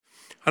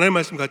하나님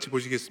말씀 같이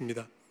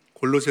보시겠습니다.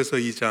 골로새서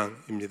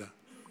 2장입니다.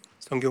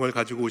 성경을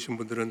가지고 오신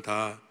분들은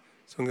다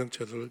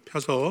성경책을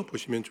펴서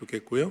보시면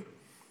좋겠고요.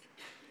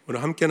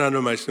 오늘 함께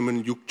나눌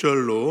말씀은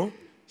 6절로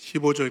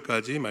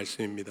 15절까지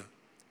말씀입니다.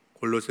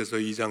 골로새서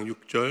 2장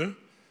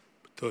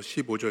 6절부터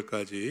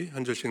 15절까지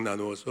한 절씩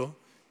나누어서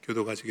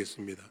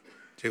교독하시겠습니다.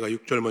 제가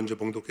 6절 먼저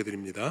봉독해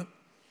드립니다.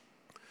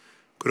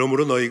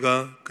 그러므로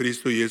너희가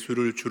그리스도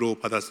예수를 주로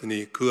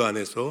받았으니 그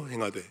안에서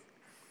행하되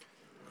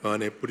그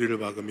안에 뿌리를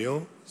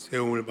박으며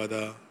세움을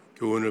받아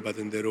교훈을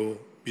받은 대로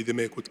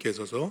믿음에 굳게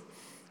서서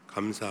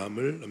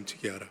감사함을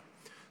넘치게 하라.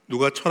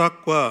 누가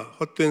철학과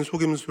헛된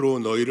속임수로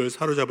너희를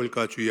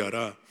사로잡을까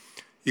주의하라.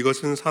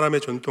 이것은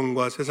사람의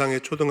전통과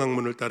세상의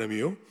초등학문을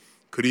따름이요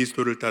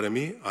그리스도를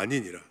따름이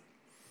아니니라.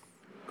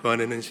 그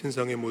안에는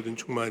신성의 모든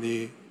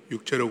충만이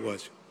육체로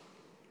구하시고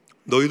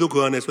너희도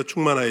그 안에서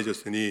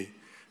충만하여졌으니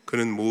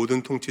그는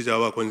모든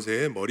통치자와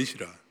권세의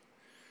머리시라.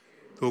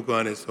 또 그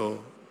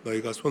안에서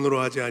너희가 손으로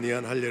하지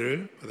아니한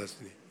할례를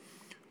받았으니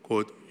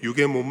곧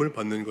육의 몸을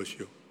받는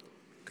것이요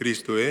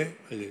그리스도의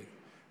할례.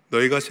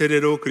 너희가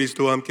세례로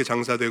그리스도와 함께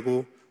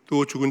장사되고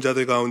또 죽은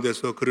자들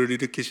가운데서 그를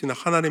일으키신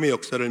하나님의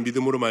역사를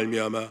믿음으로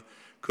말미암아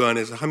그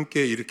안에서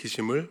함께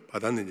일으키심을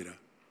받았느니라.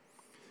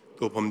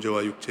 또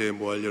범죄와 육체의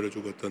모할례로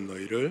죽었던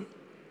너희를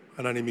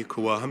하나님이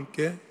그와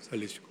함께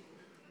살리시고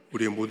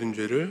우리의 모든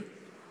죄를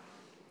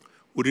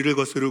우리를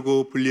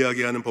거스르고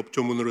불리하게 하는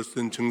법조문으로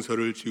쓴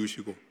증서를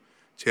지우시고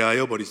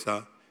제하여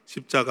버리사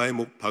십자가에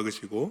못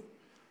박으시고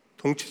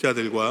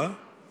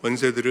통치자들과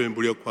권세들을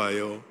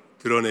무력화하여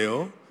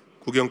드러내어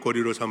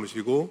구경거리로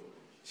삼으시고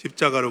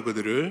십자가로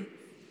그들을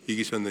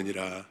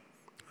이기셨느니라.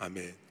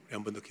 아멘.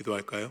 한 번 더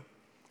기도할까요?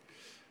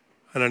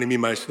 하나님이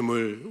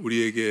말씀을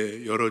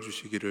우리에게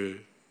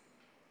열어주시기를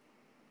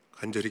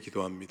간절히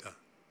기도합니다.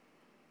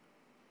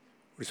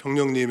 우리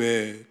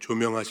성령님의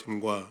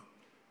조명하심과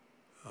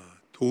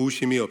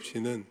도우심이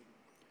없이는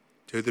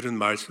저희들은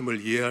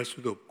말씀을 이해할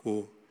수도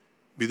없고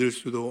믿을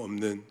수도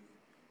없는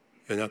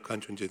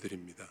연약한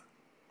존재들입니다.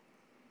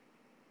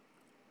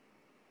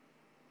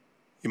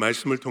 이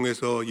말씀을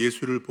통해서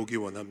예수를 보기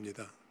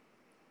원합니다.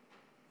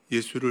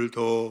 예수를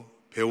더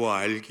배워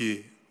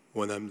알기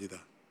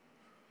원합니다.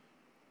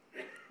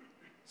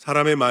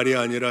 사람의 말이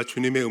아니라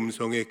주님의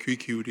음성에 귀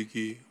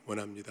기울이기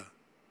원합니다.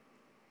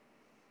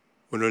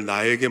 오늘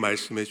나에게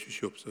말씀해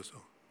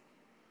주시옵소서.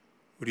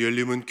 우리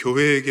열림은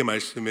교회에게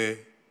말씀해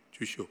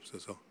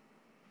주시옵소서.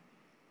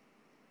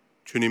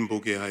 주님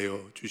보게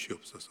하여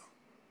주시옵소서.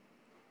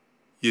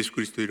 예수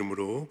그리스도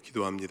이름으로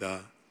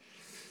기도합니다.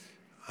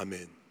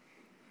 아멘.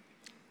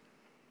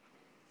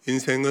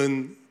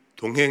 인생은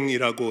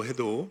동행이라고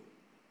해도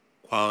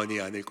과언이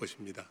아닐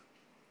것입니다.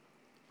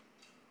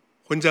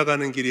 혼자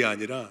가는 길이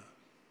아니라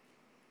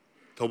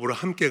더불어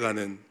함께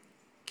가는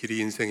길이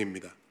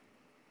인생입니다.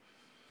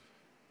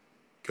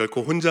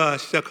 결코 혼자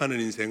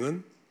시작하는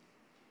인생은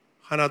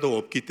하나도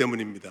없기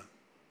때문입니다.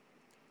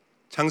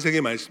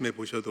 창세기 말씀에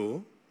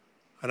보셔도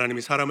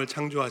하나님이 사람을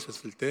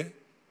창조하셨을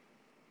때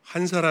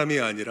한 사람이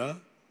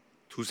아니라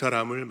두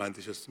사람을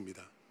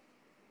만드셨습니다.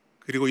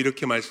 그리고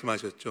이렇게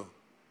말씀하셨죠.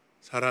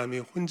 사람이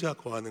혼자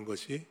거하는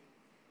것이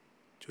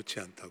좋지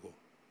않다고.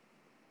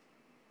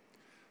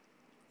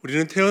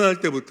 우리는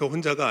태어날 때부터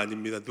혼자가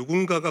아닙니다.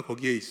 누군가가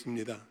거기에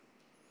있습니다.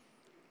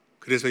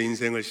 그래서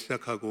인생을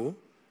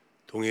시작하고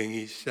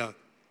동행이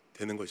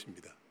시작되는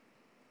것입니다.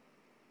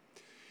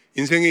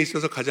 인생에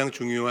있어서 가장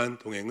중요한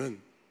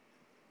동행은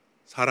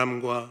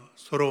사람과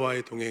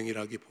서로와의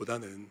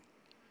동행이라기보다는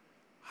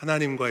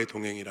하나님과의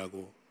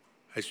동행이라고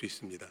할 수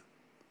있습니다.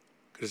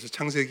 그래서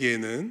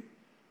창세기에는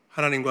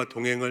하나님과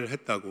동행을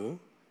했다고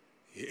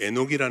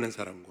에녹이라는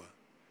사람과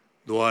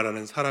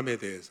노아라는 사람에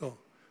대해서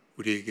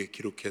우리에게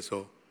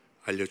기록해서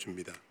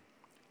알려줍니다.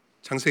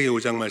 창세기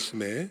 5장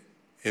말씀에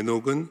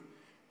에녹은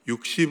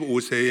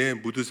 65세에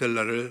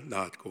무드셀라를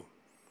낳았고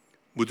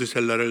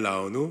무드셀라를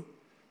낳은 후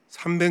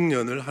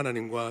 300년을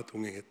하나님과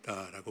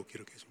동행했다라고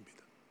기록해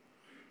줍니다.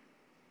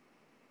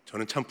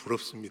 저는 참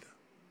부럽습니다.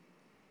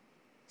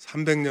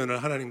 300년을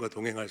하나님과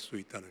동행할 수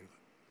있다는 것.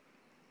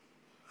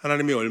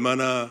 하나님이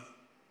얼마나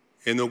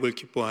에녹을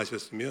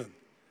기뻐하셨으면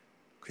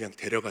그냥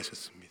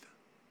데려가셨습니다.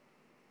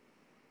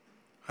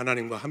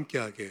 하나님과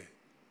함께하게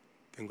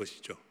된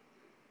것이죠.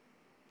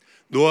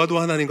 노아도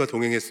하나님과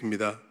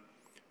동행했습니다.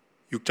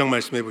 6장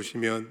말씀해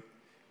보시면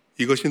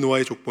이것이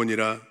노아의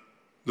족본이라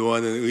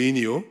노아는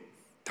의인이요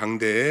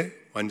당대의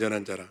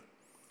완전한 자라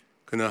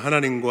그는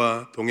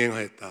하나님과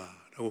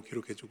동행하였다라고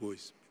기록해주고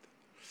있습니다.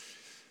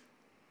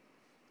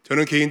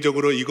 저는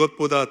개인적으로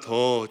이것보다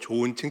더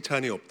좋은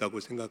칭찬이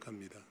없다고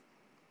생각합니다.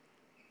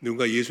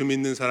 누군가 예수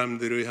믿는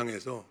사람들을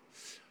향해서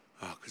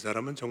그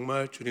사람은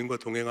정말 주님과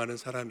동행하는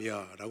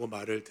사람이야 라고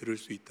말을 들을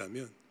수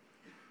있다면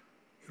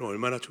이건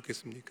얼마나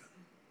좋겠습니까?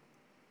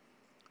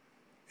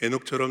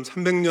 에녹처럼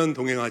 300년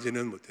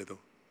동행하지는 못해도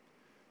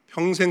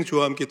평생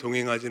주와 함께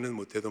동행하지는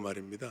못해도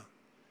말입니다.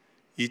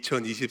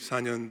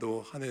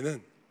 2024년도 한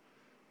해는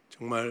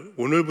정말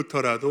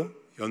오늘부터라도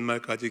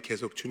연말까지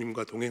계속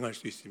주님과 동행할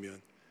수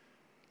있으면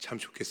참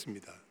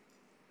좋겠습니다.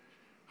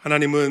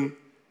 하나님은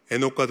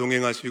에녹과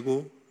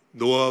동행하시고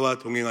노아와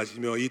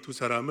동행하시며 이 두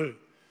사람을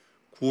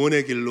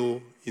구원의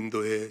길로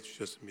인도해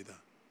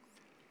주셨습니다.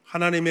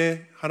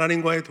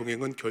 하나님과의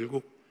동행은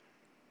결국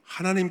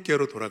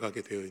하나님께로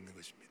돌아가게 되어 있는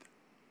것입니다.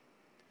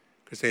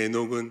 그래서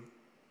에녹은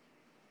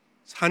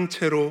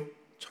산채로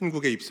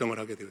천국에 입성을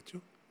하게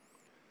되었죠.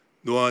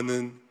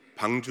 노아는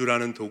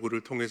방주라는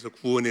도구를 통해서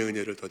구원의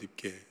은혜를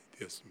덧입게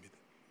되었습니다.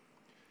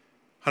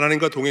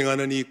 하나님과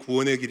동행하는 이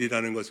구원의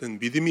길이라는 것은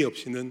믿음이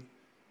없이는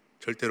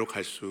절대로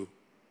갈 수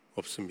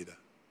없습니다.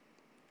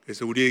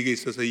 그래서 우리에게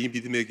있어서 이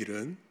믿음의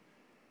길은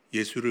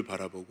예수를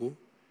바라보고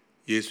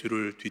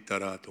예수를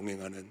뒤따라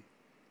동행하는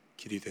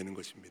길이 되는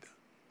것입니다.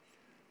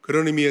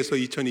 그런 의미에서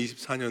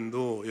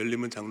 2024년도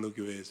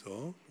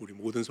열린문장로교회에서 우리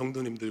모든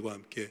성도님들과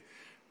함께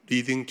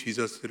리딩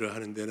지저스를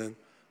하는 데는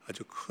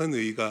아주 큰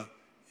의의가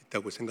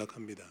있다고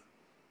생각합니다.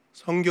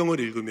 성경을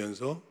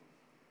읽으면서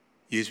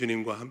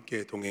예수님과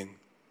함께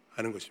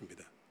동행하는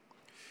것입니다.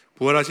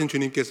 부활하신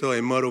주님께서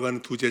엠마오로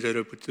가는 두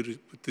제자를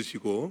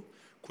붙드시고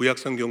구약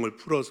성경을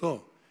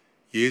풀어서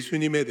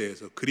예수님에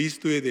대해서,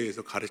 그리스도에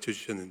대해서 가르쳐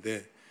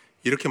주셨는데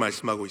이렇게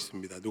말씀하고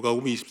있습니다.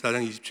 누가복음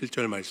 24장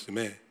 27절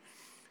말씀에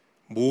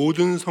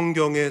모든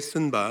성경에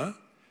쓴 바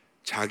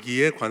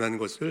자기에 관한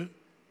것을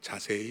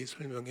자세히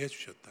설명해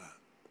주셨다.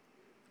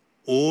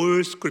 All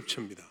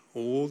Scripture입니다.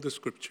 All the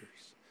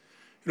Scriptures.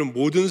 이런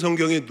모든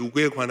성경이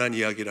누구에 관한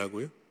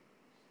이야기라고요?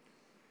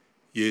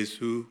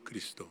 예수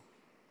그리스도.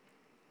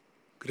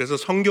 그래서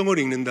성경을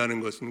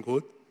읽는다는 것은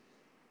곧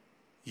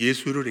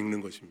예수를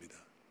읽는 것입니다.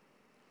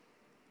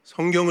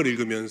 성경을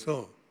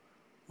읽으면서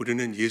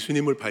우리는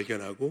예수님을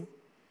발견하고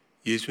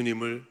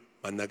예수님을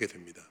만나게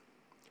됩니다.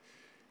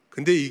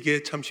 근데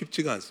이게 참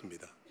쉽지가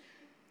않습니다.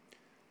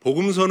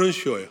 복음서는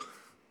쉬워요.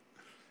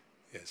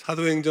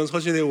 사도행전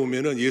서신에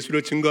보면은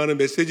예수를 증거하는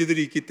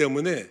메시지들이 있기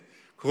때문에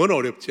그건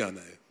어렵지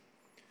않아요.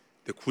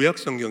 근데 구약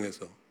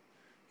성경에서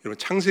여러분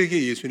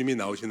창세기에 예수님이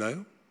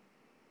나오시나요?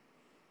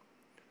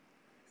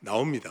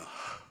 나옵니다.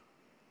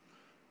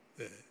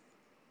 네.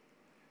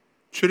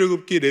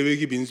 출애굽기,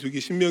 레위기, 민수기,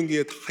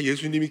 신명기에 다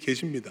예수님이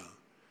계십니다.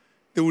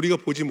 근데 우리가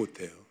보지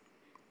못해요.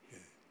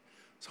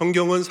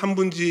 성경은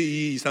 3분의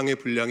 2 이상의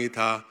분량이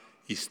다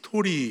이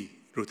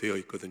스토리로 되어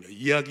있거든요.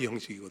 이야기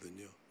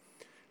형식이거든요.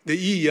 근데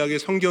이 이야기,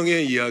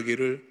 성경의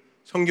이야기를,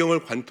 성경을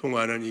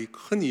관통하는 이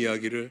큰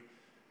이야기를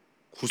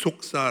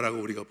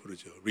구속사라고 우리가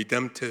부르죠.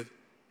 Redemptive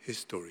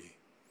History.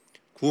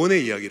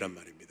 구원의 이야기란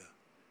말입니다.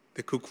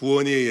 근데 그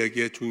구원의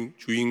이야기의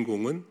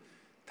주인공은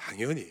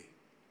당연히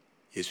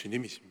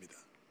예수님이십니다.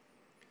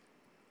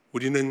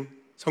 우리는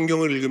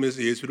성경을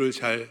읽으면서 예수를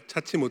잘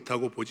찾지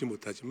못하고 보지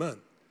못하지만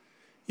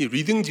이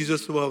리딩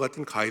지저스와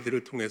같은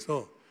가이드를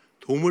통해서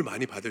도움을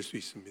많이 받을 수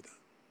있습니다.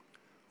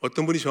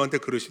 어떤 분이 저한테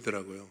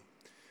그러시더라고요.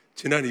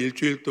 지난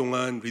일주일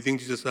동안 리딩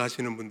지저스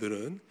하시는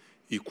분들은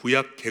이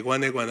구약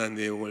개관에 관한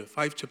내용을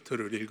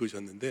 5챕터를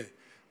읽으셨는데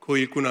그거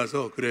읽고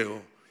나서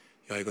그래요.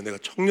 야, 이거 내가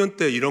청년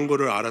때 이런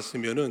거를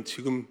알았으면은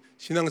지금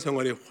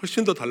신앙생활이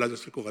훨씬 더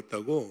달라졌을 것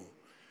같다고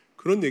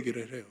그런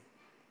얘기를 해요.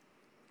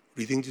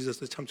 리딩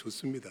지저스 참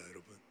좋습니다,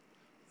 여러분.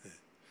 네.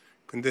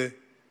 근데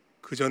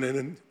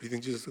그전에는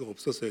리딩 지저스가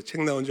없었어요.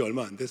 책 나온 지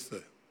얼마 안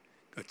됐어요.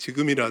 그러니까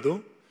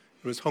지금이라도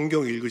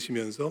성경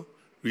읽으시면서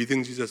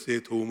리딩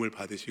지저스의 도움을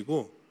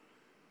받으시고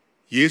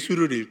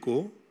예수를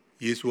읽고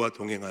예수와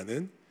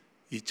동행하는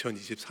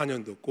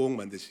 2024년도 꼭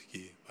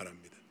만드시기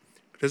바랍니다.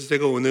 그래서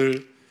제가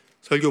오늘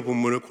설교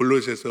본문을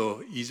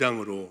골로새서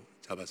 2장으로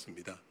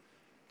잡았습니다.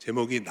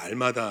 제목이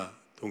날마다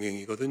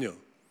동행이거든요.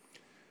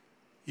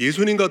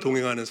 예수님과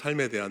동행하는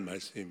삶에 대한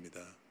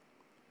말씀입니다.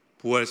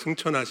 부활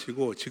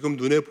승천하시고 지금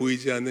눈에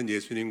보이지 않는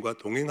예수님과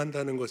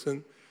동행한다는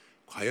것은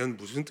과연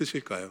무슨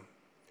뜻일까요?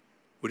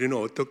 우리는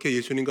어떻게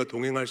예수님과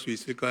동행할 수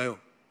있을까요?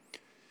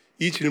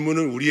 이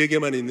질문은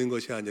우리에게만 있는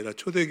것이 아니라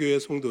초대교회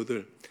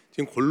성도들,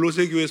 지금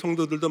골로새 교회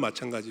성도들도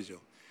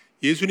마찬가지죠.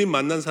 예수님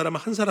만난 사람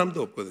한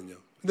사람도 없거든요.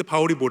 근데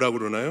바울이 뭐라고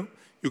그러나요?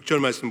 6절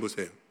말씀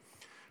보세요.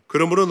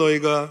 그러므로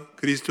너희가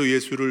그리스도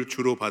예수를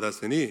주로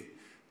받았으니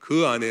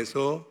그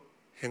안에서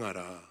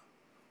행하라.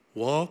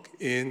 Walk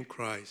in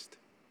Christ.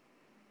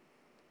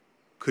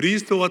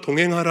 그리스도와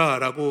동행하라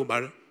라고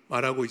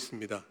말하고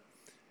있습니다.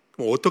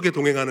 그럼 어떻게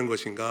동행하는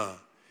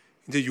것인가?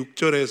 이제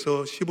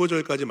 6절에서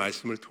 15절까지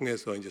말씀을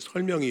통해서 이제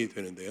설명이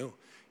되는데요.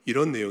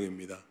 이런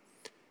내용입니다.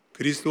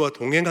 그리스도와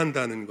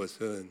동행한다는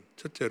것은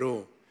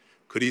첫째로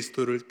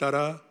그리스도를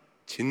따라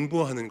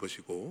진보하는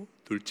것이고,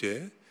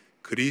 둘째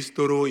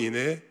그리스도로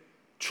인해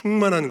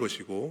충만한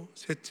것이고,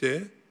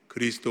 셋째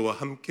그리스도와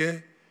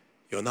함께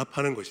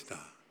연합하는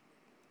것이다.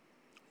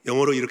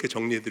 영어로 이렇게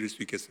정리해 드릴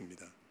수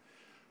있겠습니다.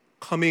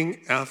 Coming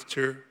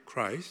after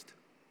Christ,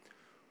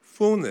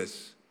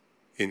 fullness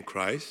in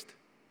Christ,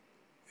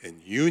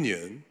 and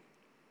union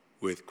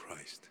with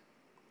Christ.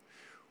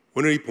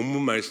 오늘 이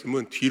본문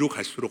말씀은 뒤로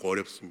갈수록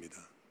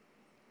어렵습니다.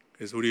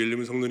 그래서 우리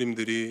열린문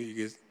성도님들이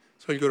이게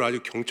설교를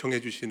아주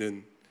경청해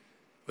주시는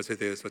것에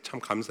대해서 참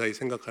감사히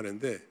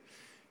생각하는데,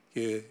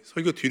 이게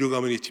설교 뒤로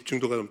가면 이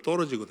집중도가 좀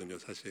떨어지거든요,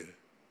 사실.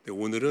 근데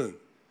오늘은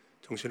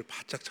정신을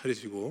바짝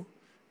차리시고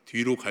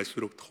뒤로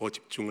갈수록 더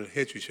집중을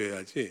해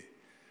주셔야지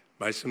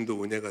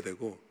말씀도 은혜가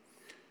되고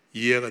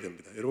이해가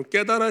됩니다. 여러분,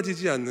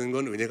 깨달아지지 않는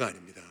건 은혜가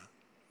아닙니다.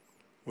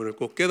 오늘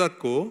꼭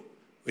깨닫고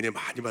은혜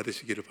많이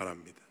받으시기를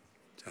바랍니다.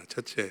 자,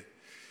 첫째,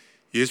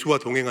 예수와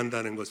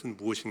동행한다는 것은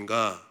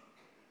무엇인가?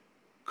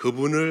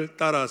 그분을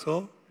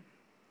따라서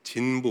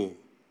진보,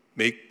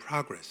 make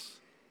progress,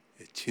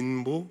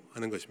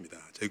 진보하는 것입니다.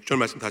 자, 6절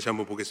말씀 다시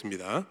한번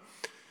보겠습니다.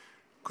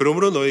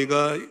 그러므로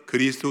너희가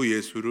그리스도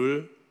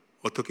예수를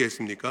어떻게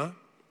했습니까?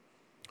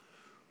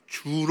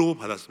 주로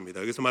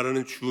받았습니다. 여기서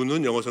말하는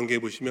주는 영어 성경에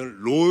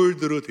보시면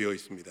Lord로 되어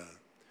있습니다.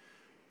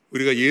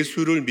 우리가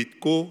예수를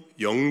믿고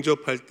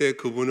영접할 때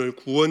그분을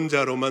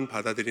구원자로만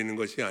받아들이는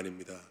것이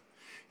아닙니다.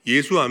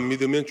 예수 안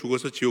믿으면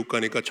죽어서 지옥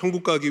가니까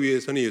천국 가기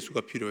위해서는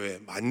예수가 필요해.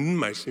 맞는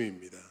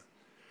말씀입니다.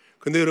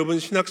 근데 여러분,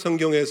 신약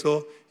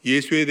성경에서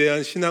예수에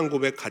대한 신앙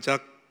고백 가장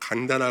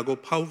간단하고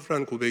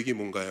파워풀한 고백이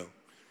뭔가요?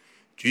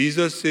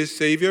 Jesus is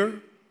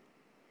Savior?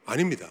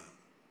 아닙니다.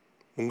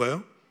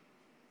 뭔가요?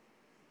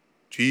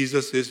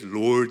 Jesus is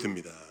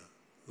Lord입니다.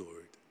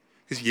 Lord.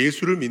 그래서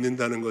예수를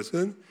믿는다는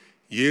것은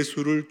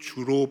예수를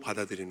주로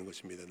받아들이는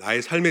것입니다.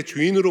 나의 삶의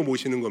주인으로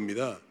모시는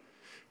겁니다.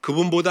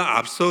 그분보다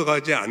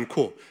앞서가지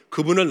않고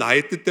그분을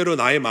나의 뜻대로,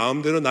 나의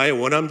마음대로, 나의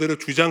원함대로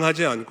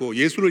주장하지 않고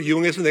예수를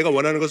이용해서 내가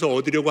원하는 것을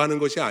얻으려고 하는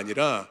것이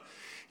아니라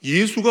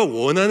예수가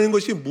원하는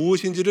것이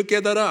무엇인지를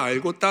깨달아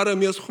알고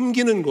따르며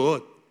섬기는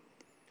것,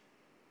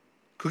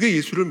 그게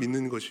예수를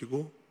믿는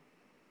것이고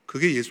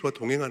그게 예수와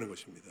동행하는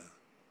것입니다.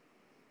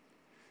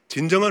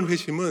 진정한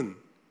회심은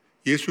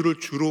예수를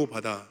주로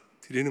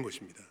받아들이는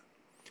것입니다.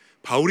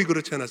 바울이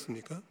그렇지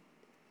않았습니까?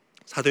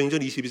 사도행전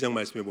 22장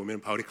말씀에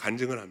보면 바울이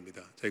간증을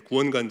합니다. 자기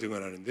구원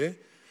간증을 하는데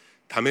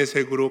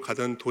다메섹으로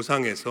가던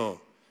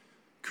도상에서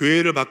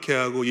교회를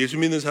박해하고 예수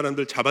믿는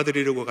사람들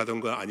잡아들이려고 가던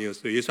거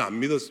아니었어요. 예수 안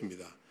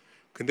믿었습니다.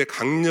 근데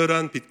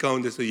강렬한 빛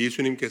가운데서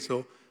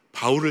예수님께서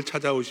바울을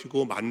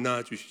찾아오시고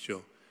만나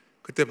주시죠.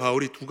 그때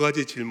바울이 두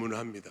가지 질문을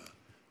합니다.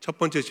 첫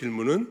번째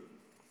질문은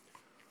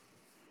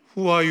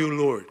Who are you,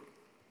 Lord?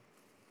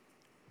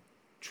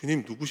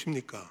 주님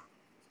누구십니까?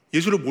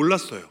 예수를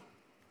몰랐어요.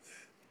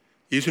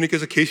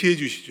 예수님께서 계시해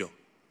주시죠.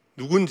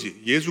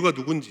 누군지, 예수가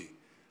누군지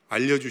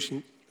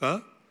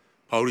알려주시니까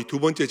바울이 두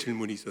번째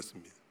질문이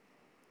있었습니다.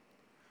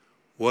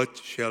 What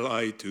shall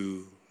I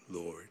do,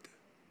 Lord?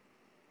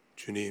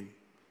 주님,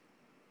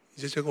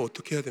 이제 제가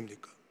어떻게 해야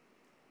됩니까?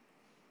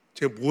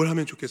 제가 뭘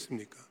하면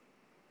좋겠습니까?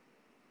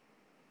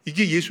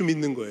 이게 예수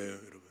믿는 거예요,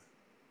 여러분.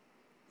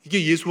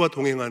 이게 예수와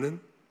동행하는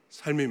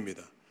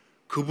삶입니다.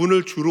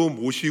 그분을 주로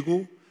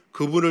모시고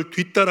그분을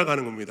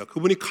뒤따라가는 겁니다.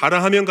 그분이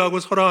가라 하면 가고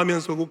서라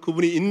하면 서고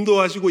그분이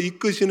인도하시고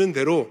이끄시는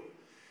대로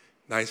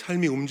나의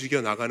삶이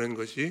움직여 나가는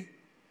것이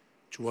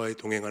주와의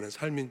동행하는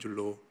삶인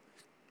줄로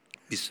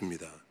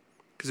믿습니다.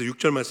 그래서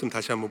 6절 말씀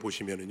다시 한번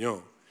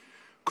보시면은요.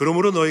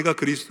 그러므로 너희가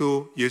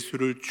그리스도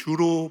예수를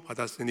주로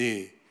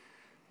받았으니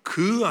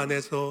그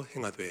안에서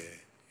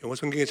행하되. 영어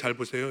성경에 잘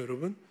보세요,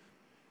 여러분.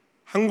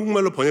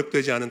 한국말로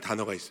번역되지 않은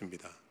단어가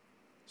있습니다.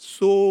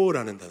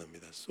 so라는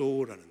단어입니다.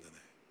 so라는 단어.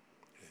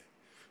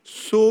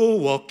 So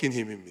walk in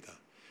Him입니다.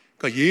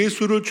 그러니까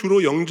예수를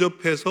주로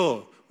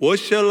영접해서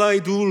What shall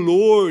I do,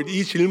 Lord?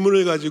 이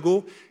질문을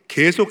가지고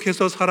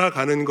계속해서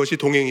살아가는 것이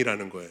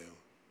동행이라는 거예요.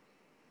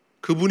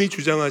 그분이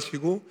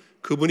주장하시고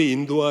그분이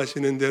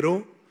인도하시는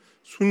대로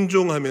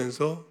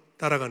순종하면서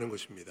따라가는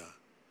것입니다.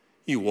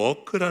 이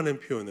walk라는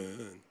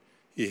표현은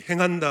이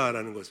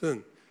행한다라는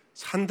것은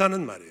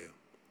산다는 말이에요.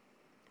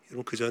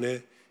 여러분, 그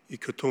전에 이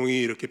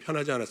교통이 이렇게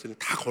편하지 않았을 때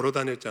다 걸어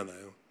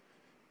다녔잖아요.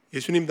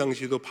 예수님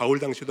당시도 바울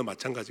당시도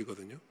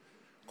마찬가지거든요.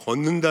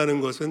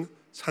 걷는다는 것은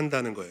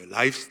산다는 거예요.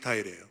 라이프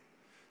스타일이에요.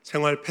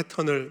 생활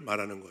패턴을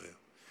말하는 거예요.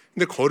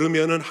 근데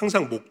걸으면은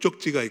항상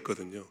목적지가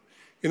있거든요.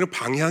 이는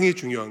방향이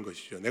중요한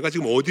것이죠. 내가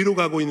지금 어디로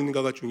가고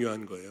있는가가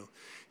중요한 거예요.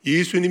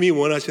 예수님이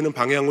원하시는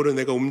방향으로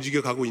내가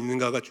움직여 가고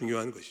있는가가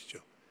중요한 것이죠.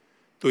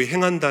 또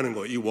행한다는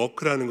거, 이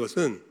워크라는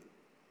것은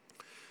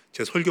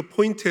제 설교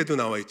포인트에도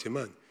나와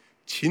있지만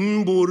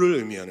진보를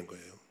의미하는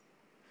거예요.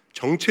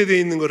 정체되어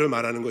있는 것을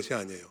말하는 것이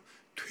아니에요.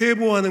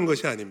 퇴보하는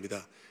것이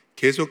아닙니다.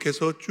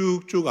 계속해서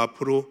쭉쭉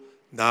앞으로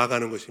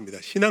나아가는 것입니다.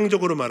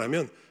 신앙적으로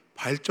말하면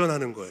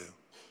발전하는 거예요.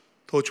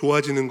 더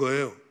좋아지는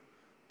거예요.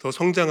 더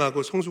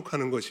성장하고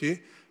성숙하는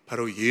것이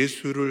바로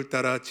예수를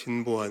따라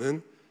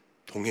진보하는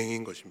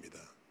동행인 것입니다.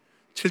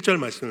 7절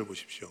말씀을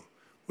보십시오.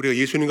 우리가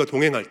예수님과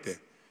동행할 때,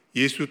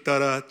 예수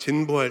따라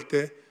진보할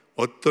때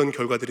어떤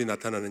결과들이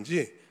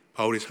나타나는지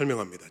바울이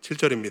설명합니다.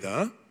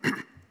 7절입니다.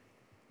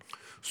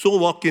 So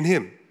walk in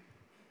Him.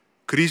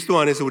 그리스도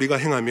안에서 우리가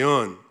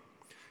행하면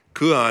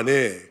그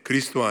안에,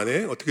 그리스도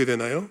안에 어떻게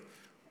되나요?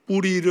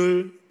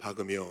 뿌리를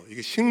박으며.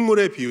 이게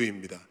식물의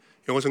비유입니다.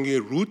 영어 성경에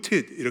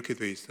rooted 이렇게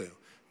되어 있어요.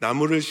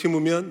 나무를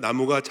심으면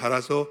나무가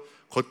자라서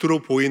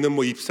겉으로 보이는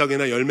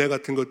잎사귀나 열매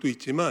같은 것도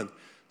있지만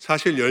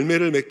사실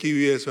열매를 맺기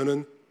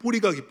위해서는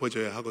뿌리가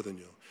깊어져야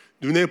하거든요.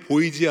 눈에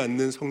보이지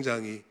않는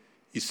성장이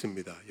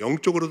있습니다.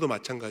 영적으로도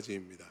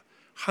마찬가지입니다.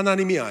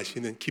 하나님이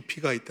아시는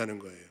깊이가 있다는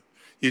거예요.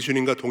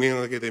 예수님과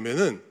동행하게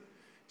되면은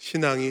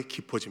신앙이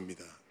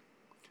깊어집니다.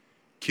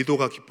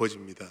 기도가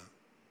깊어집니다.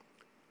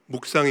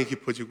 묵상이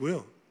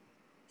깊어지고요.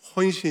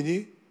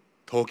 헌신이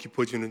더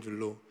깊어지는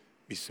줄로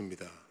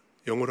믿습니다.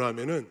 영어로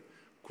하면은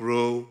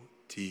grow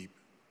deep.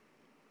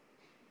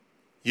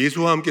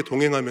 예수와 함께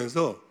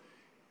동행하면서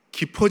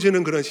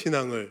깊어지는 그런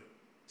신앙을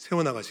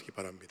세워나가시기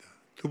바랍니다.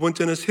 두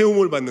번째는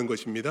세움을 받는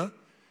것입니다.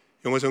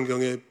 영어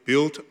성경에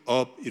built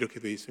up 이렇게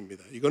되어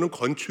있습니다. 이거는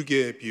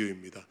건축의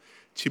비유입니다.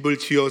 집을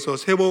지어서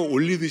세워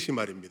올리듯이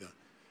말입니다.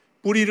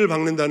 뿌리를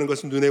박는다는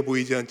것은 눈에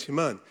보이지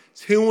않지만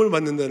세움을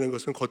받는다는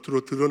것은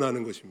겉으로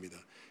드러나는 것입니다.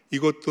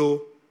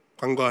 이것도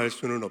간과할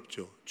수는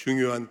없죠.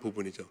 중요한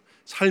부분이죠.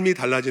 삶이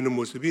달라지는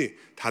모습이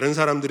다른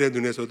사람들의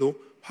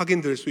눈에서도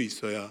확인될 수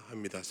있어야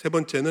합니다. 세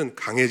번째는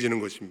강해지는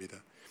것입니다.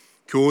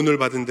 교훈을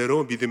받은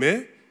대로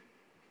믿음에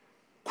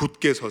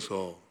굳게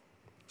서서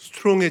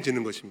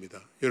스트롱해지는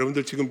것입니다.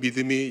 여러분들 지금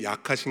믿음이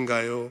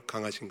약하신가요?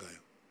 강하신가요?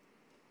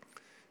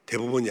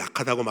 대부분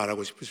약하다고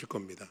말하고 싶으실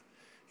겁니다.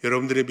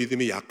 여러분들의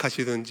믿음이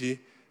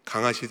약하시든지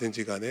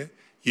강하시든지 간에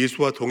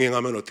예수와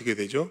동행하면 어떻게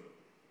되죠?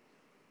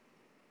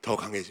 더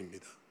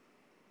강해집니다.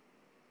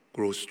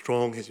 grow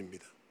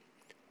strong해집니다.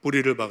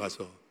 뿌리를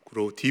박아서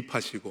grow deep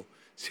하시고,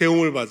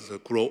 세움을 받아서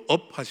grow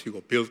up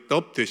하시고, build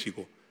up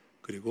되시고,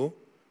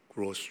 그리고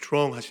grow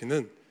strong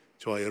하시는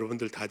저와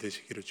여러분들 다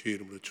되시기를 주의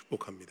이름으로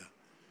축복합니다.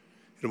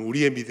 여러분,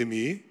 우리의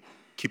믿음이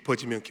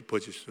깊어지면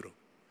깊어질수록,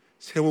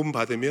 세움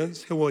받으면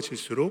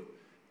세워질수록,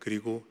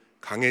 그리고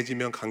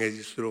강해지면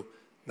강해질수록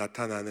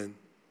나타나는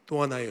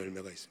또 하나의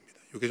열매가 있습니다.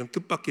 이게 좀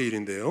뜻밖의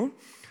일인데요.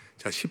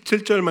 자,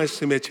 17절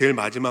말씀의 제일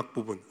마지막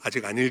부분,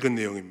 아직 안 읽은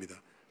내용입니다.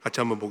 같이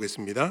한번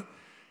보겠습니다.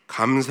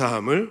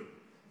 감사함을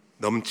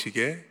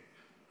넘치게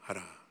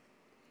하라.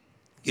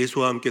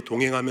 예수와 함께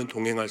동행하면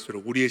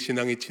동행할수록, 우리의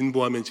신앙이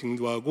진보하면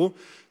진보하고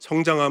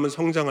성장하면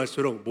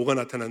성장할수록 뭐가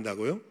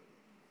나타난다고요?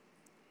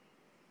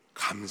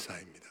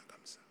 감사입니다.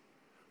 감사.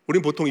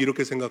 우리는 보통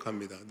이렇게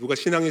생각합니다. 누가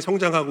신앙이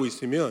성장하고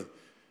있으면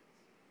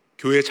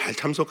교회에 잘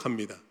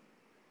참석합니다.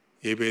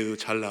 예배에도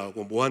잘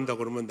나오고 뭐 한다고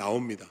그러면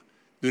나옵니다.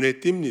 눈에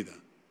띕니다.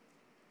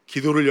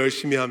 기도를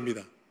열심히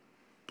합니다.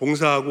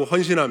 봉사하고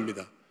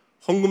헌신합니다.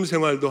 헌금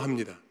생활도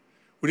합니다.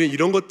 우리는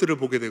이런 것들을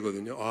보게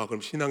되거든요. 아,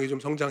 그럼 신앙이 좀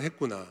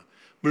성장했구나.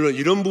 물론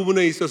이런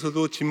부분에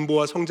있어서도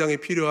진보와 성장이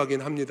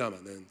필요하긴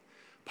합니다만은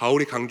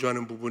바울이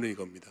강조하는 부분은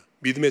이겁니다.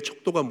 믿음의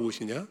척도가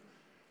무엇이냐?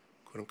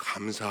 그건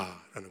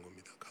감사라는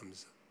겁니다.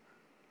 감사.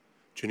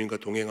 주님과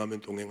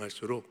동행하면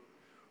동행할수록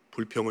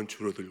불평은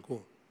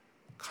줄어들고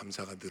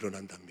감사가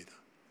늘어난답니다.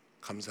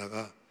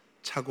 감사가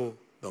차고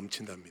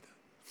넘친답니다.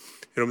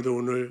 여러분들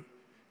오늘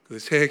그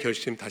새해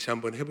결심 다시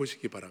한번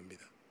해보시기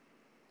바랍니다.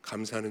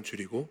 감사는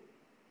줄이고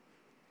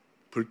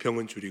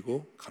불평은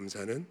줄이고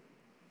감사는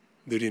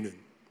늘리는.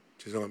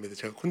 죄송합니다.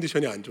 제가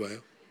컨디션이 안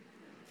좋아요.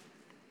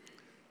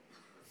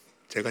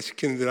 제가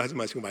시키는 대로 하지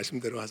마시고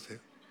말씀대로 하세요.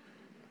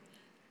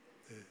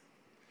 네.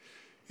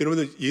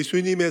 여러분들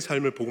예수님의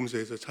삶을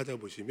복음서에서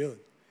찾아보시면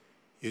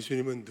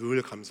예수님은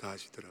늘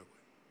감사하시더라고요.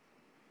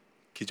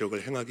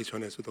 기적을 행하기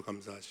전에서도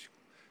감사하시고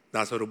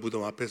나사로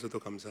무덤 앞에서도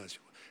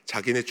감사하시고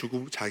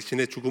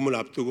자신의 죽음을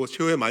앞두고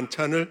최후의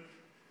만찬을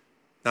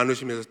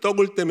나누시면서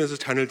떡을 떼면서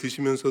잔을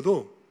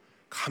드시면서도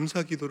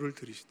감사 기도를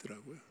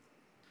드리시더라고요.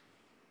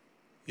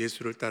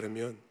 예수를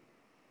따르면,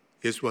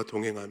 예수와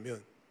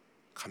동행하면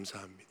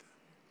감사합니다.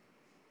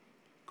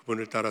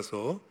 그분을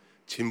따라서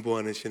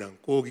진보하는 신앙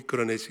꼭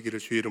이끌어내시기를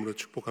주의 이름으로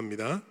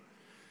축복합니다.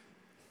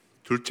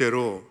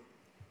 둘째로,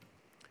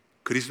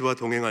 그리스도와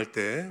동행할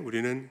때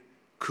우리는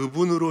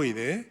그분으로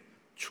인해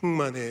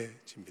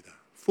충만해집니다.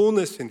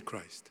 Fullness in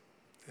Christ.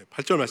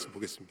 8절 말씀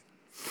보겠습니다.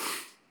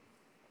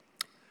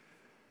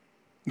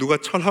 누가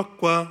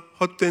철학과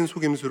헛된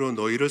속임수로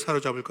너희를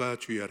사로잡을까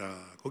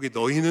주의하라. 거기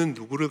너희는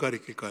누구를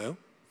가리킬까요?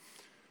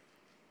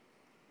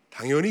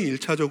 당연히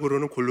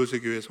 1차적으로는 골로새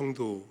교회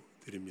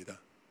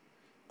성도들입니다.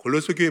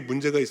 골로새 교회에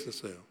문제가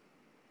있었어요.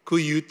 그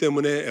이유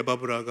때문에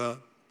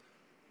에바브라가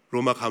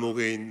로마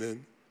감옥에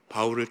있는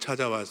바울을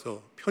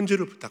찾아와서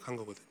편지를 부탁한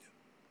거거든요.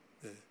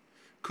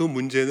 그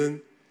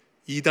문제는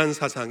이단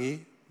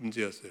사상이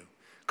문제였어요.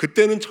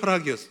 그때는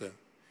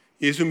철학이었어요.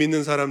 예수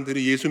믿는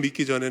사람들이 예수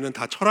믿기 전에는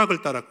다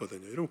철학을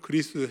따랐거든요. 여러분,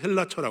 그리스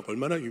헬라 철학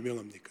얼마나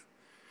유명합니까?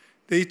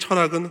 근데 이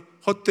철학은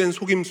헛된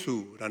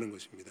속임수라는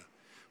것입니다.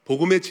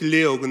 복음의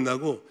진리에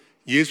어긋나고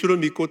예수를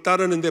믿고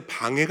따르는데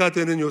방해가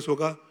되는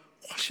요소가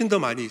훨씬 더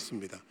많이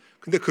있습니다.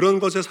 근데 그런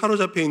것에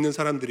사로잡혀 있는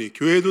사람들이,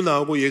 교회도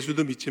나오고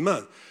예수도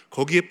믿지만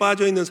거기에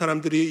빠져 있는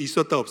사람들이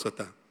있었다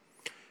없었다?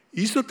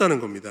 있었다는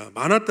겁니다.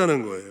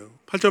 많았다는 거예요.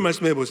 8절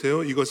말씀해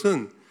보세요.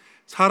 이것은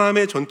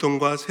사람의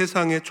전통과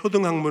세상의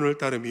초등학문을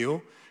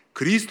따름이요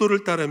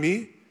그리스도를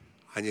따름이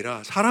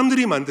아니라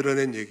사람들이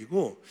만들어낸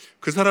얘기고,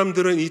 그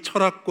사람들은 이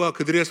철학과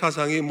그들의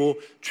사상이 뭐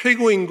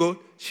최고인 것,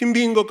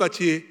 신비인 것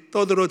같이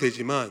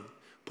떠들어대지만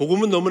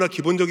복음은 너무나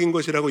기본적인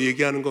것이라고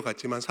얘기하는 것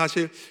같지만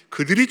사실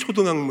그들이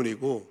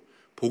초등학문이고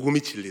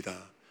복음이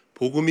진리다,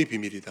 복음이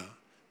비밀이다,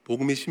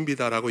 복음이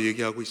신비다라고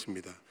얘기하고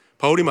있습니다.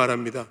 바울이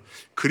말합니다.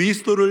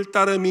 그리스도를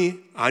따름이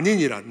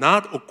아니니라,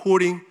 not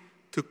according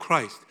to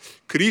Christ.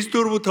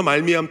 그리스도로부터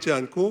말미암지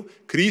않고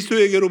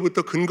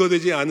그리스도에게로부터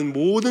근거되지 않은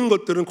모든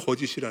것들은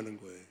거짓이라는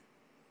거예요.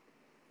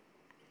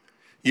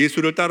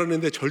 예수를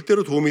따르는데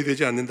절대로 도움이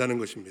되지 않는다는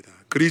것입니다.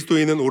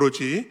 그리스도인은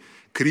오로지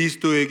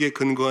그리스도에게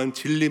근거한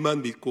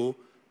진리만 믿고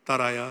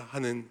따라야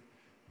하는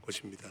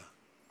것입니다.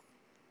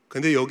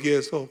 그런데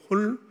여기에서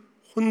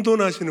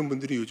혼돈하시는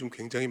분들이 요즘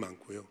굉장히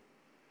많고요.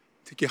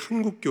 특히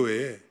한국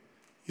교회에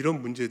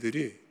이런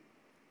문제들이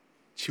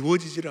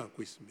지워지지를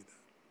않고 있습니다.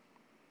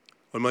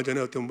 얼마 전에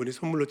어떤 분이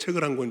선물로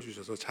책을 한 권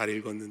주셔서 잘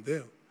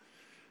읽었는데요.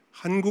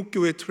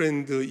 한국교회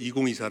트렌드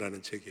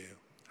 2024라는 책이에요.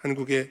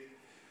 한국의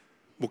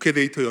목회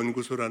데이터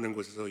연구소라는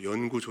곳에서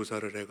연구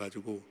조사를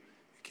해가지고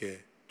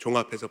이렇게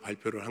종합해서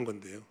발표를 한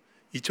건데요.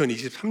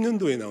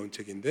 2023년도에 나온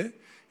책인데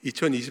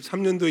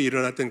 2023년도에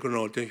일어났던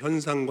그런 어떤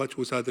현상과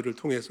조사들을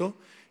통해서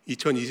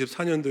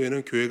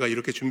 2024년도에는 교회가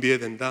이렇게 준비해야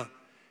된다,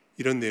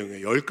 이런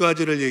내용이에요.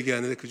 10가지를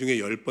얘기하는데 그 중에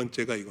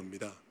 10번째가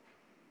이겁니다.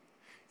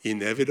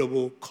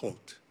 Inevitable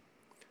cult.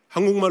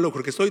 한국말로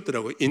그렇게 써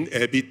있더라고요.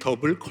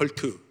 Inevitable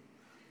cult.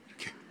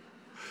 이렇게.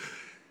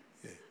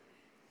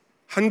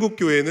 한국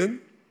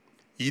교회는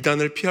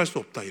이단을 피할 수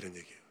없다, 이런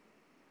얘기예요.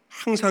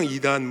 항상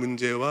이단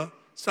문제와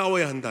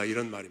싸워야 한다,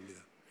 이런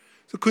말입니다.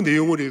 그래서 그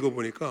내용을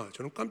읽어보니까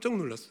저는 깜짝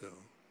놀랐어요.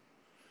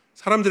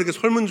 사람들에게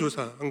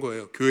설문조사한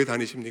거예요. 교회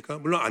다니십니까?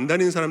 물론 안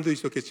다니는 사람도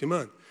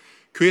있었겠지만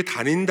교회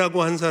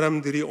다닌다고 한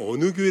사람들이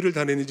어느 교회를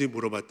다니는지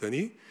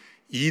물어봤더니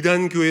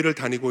이단 교회를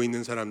다니고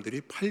있는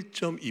사람들이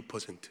 8.2%.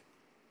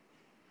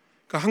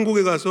 그러니까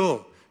한국에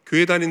가서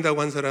교회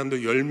다닌다고 한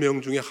사람들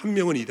 10명 중에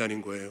 1명은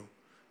이단인 거예요.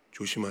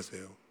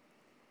 조심하세요.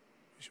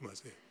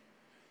 조심하세요.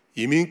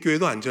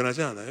 이민교회도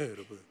안전하지 않아요,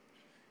 여러분.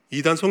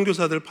 이단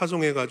선교사들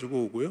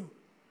파송해가지고 오고요.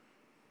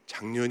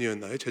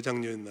 작년이었나요?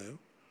 재작년이었나요?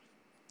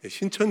 네,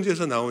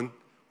 신천지에서 나온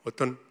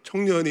어떤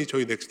청년이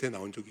저희 넥스트에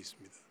나온 적이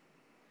있습니다.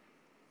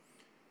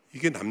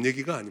 이게 남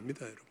얘기가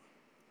아닙니다, 여러분.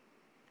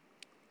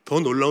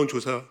 더 놀라운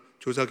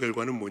조사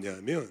결과는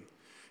뭐냐면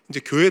이제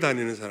교회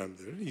다니는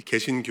사람들, 이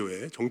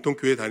개신교회,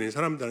 정통교회 다니는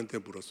사람들한테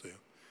물었어요.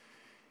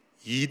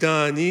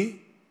 이단이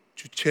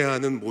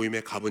주최하는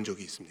모임에 가본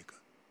적이 있습니까?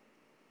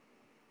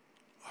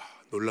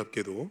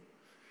 놀랍게도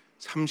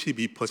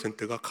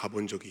 32%가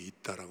가본 적이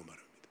있다라고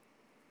말합니다.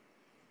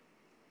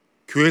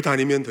 교회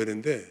다니면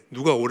되는데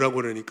누가 오라고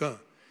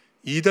그러니까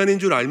이단인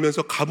줄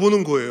알면서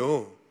가보는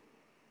거예요.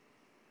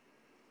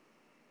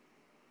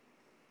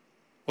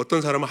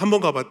 어떤 사람은 한 번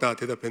가봤다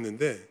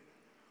대답했는데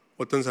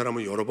어떤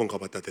사람은 여러 번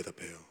가봤다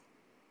대답해요.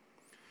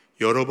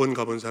 여러 번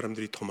가본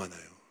사람들이 더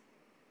많아요.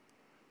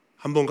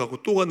 한 번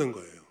가고 또 가는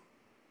거예요.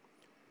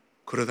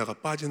 그러다가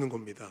빠지는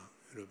겁니다,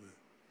 여러분.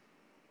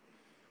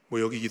 뭐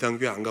여기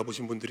이단교회 안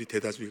가보신 분들이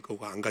대다수일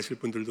거고 안 가실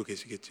분들도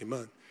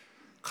계시겠지만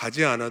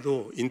가지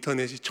않아도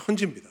인터넷이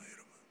천지입니다, 여러분.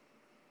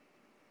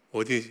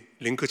 어디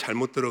링크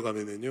잘못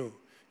들어가면은요,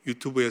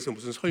 유튜브에서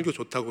무슨 설교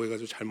좋다고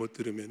해가지고 잘못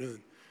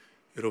들으면은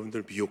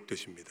여러분들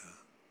미혹되십니다.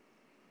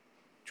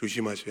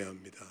 조심하셔야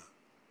합니다.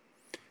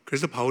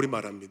 그래서 바울이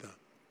말합니다.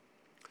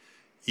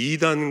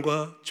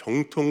 이단과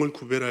정통을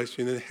구별할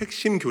수 있는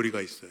핵심 교리가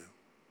있어요.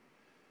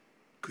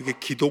 그게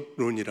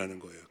기독론이라는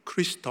거예요.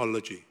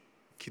 크리스톨로지,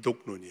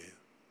 기독론이에요.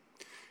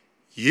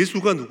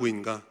 예수가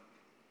누구인가?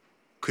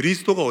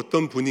 그리스도가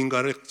어떤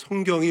분인가를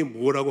성경이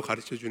뭐라고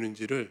가르쳐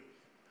주는지를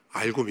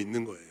알고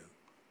믿는 거예요.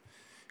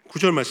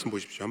 9절 말씀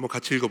보십시오. 한번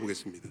같이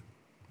읽어보겠습니다.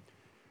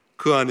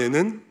 그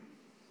안에는,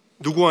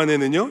 누구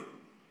안에는요?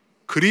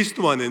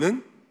 그리스도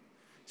안에는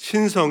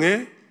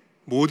신성의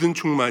모든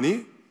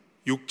충만이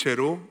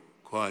육체로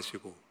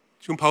거하시고.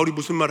 지금 바울이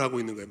무슨 말 하고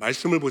있는 거예요?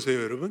 말씀을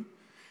보세요, 여러분.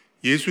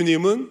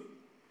 예수님은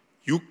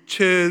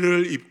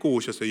육체를 입고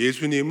오셨어요.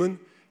 예수님은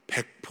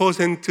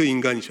 100%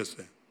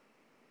 인간이셨어요.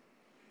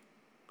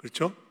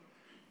 그렇죠?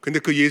 근데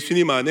그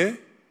예수님 안에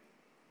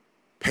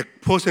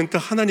 100%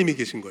 하나님이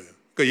계신 거예요.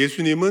 그러니까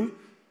예수님은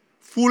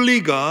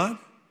fully God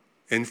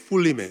and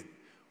fully man.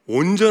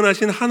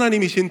 온전하신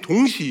하나님이신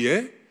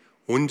동시에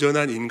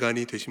온전한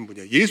인간이 되신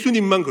분이야.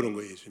 예수님만 그런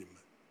거예요, 예수님만.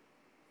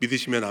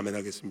 믿으시면 아멘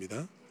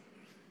하겠습니다.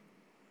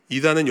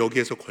 이단은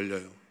여기에서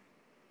걸려요.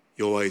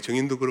 여호와의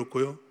증인도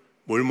그렇고요,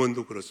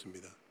 몰몬도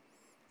그렇습니다.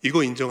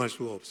 이거 인정할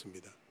수가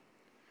없습니다.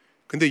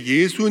 근데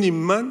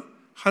예수님만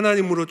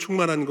하나님으로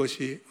충만한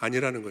것이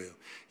아니라는 거예요.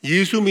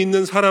 예수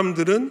믿는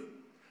사람들은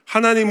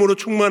하나님으로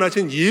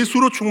충만하신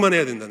예수로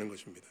충만해야 된다는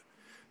것입니다.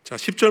 자,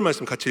 10절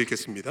말씀 같이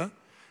읽겠습니다.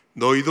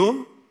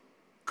 너희도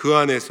그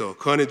안에서,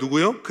 그 안에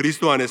누구요?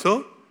 그리스도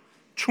안에서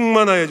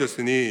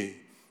충만하여졌으니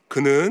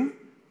그는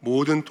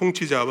모든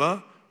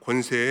통치자와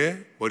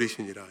권세의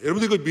머리시니라.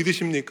 여러분들 이거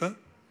믿으십니까?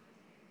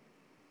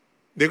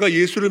 내가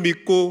예수를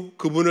믿고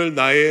그분을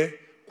나의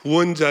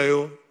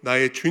구원자요,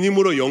 나의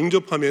주님으로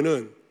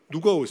영접하면은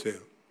누가 오세요?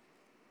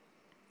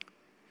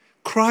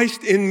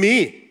 Christ in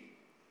me.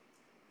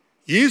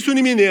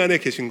 예수님이 내 안에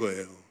계신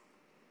거예요.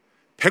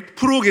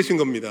 100% 계신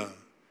겁니다.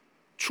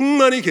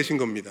 충만히 계신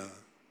겁니다.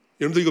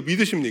 여러분들 이거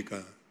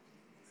믿으십니까?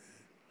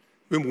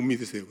 왜 못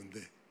믿으세요,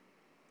 근데?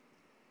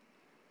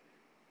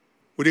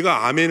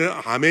 우리가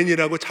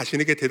아멘이라고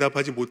자신에게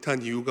대답하지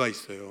못한 이유가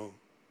있어요.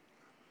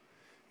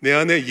 내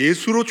안에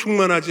예수로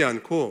충만하지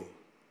않고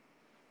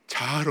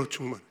자아로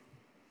충만.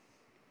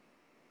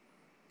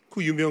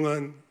 그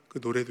유명한 그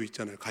노래도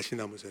있잖아요.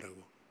 가시나무새라고.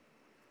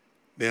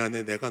 내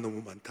안에 내가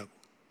너무 많다고.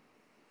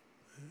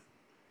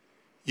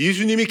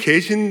 예수님이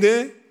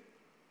계신데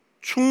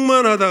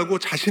충만하다고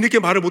자신 있게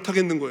말을 못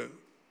하겠는 거예요.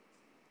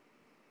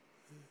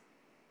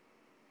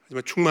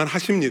 하지만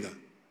충만하십니다.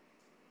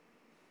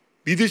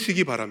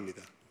 믿으시기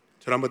바랍니다.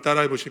 저를 한번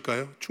따라해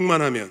보실까요?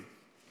 충만하면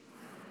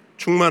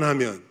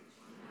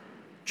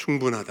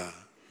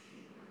충분하다.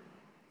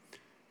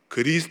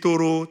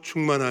 그리스도로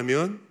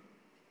충만하면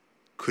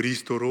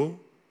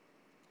그리스도로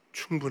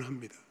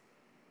충분합니다.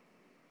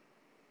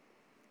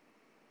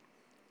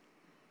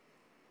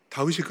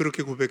 다윗이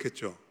그렇게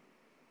고백했죠.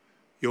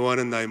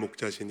 여호와는 나의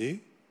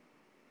목자시니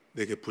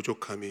내게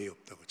부족함이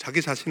없다고.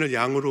 자기 자신을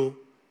양으로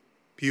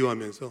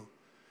비유하면서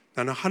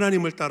나는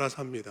하나님을 따라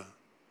삽니다.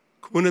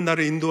 그분은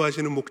나를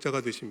인도하시는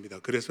목자가 되십니다.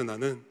 그래서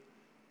나는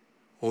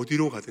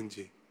어디로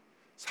가든지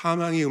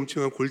사망이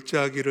음침한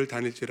골짜기를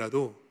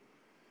다닐지라도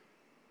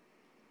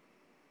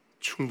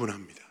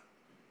충분합니다.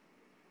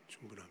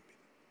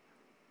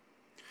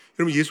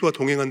 여러분, 예수와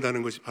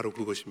동행한다는 것이 바로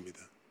그것입니다.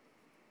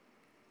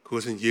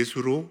 그것은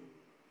예수로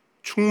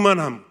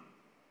충만함,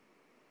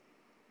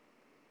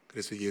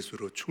 그래서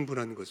예수로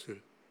충분한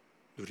것을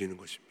누리는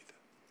것입니다.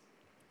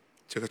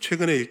 제가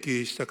최근에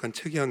읽기 시작한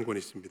책이 한 권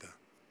있습니다.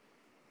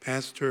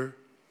 Pastor,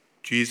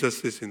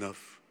 Jesus is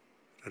Enough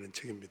라는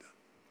책입니다.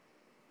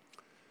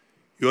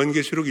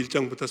 요한계시록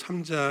 1장부터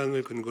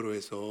 3장을 근거로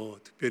해서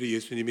특별히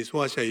예수님이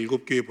소아시아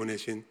 7교회에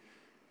보내신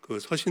그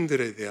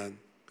서신들에 대한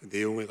그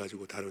내용을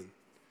가지고 다룬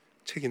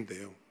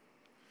책인데요.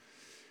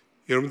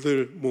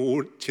 여러분들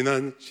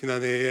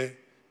지난해에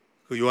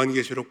그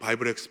요한계시록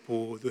바이블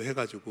엑스포도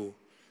해가지고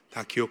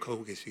다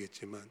기억하고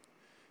계시겠지만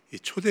이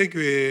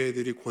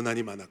초대교회들이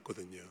고난이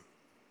많았거든요.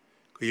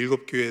 그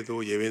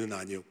 7교회도 예외는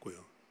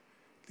아니었고요.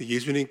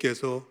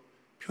 예수님께서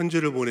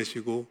편지를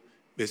보내시고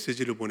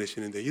메시지를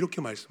보내시는데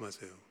이렇게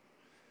말씀하세요.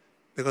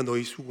 내가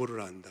너희 수고를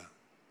안다.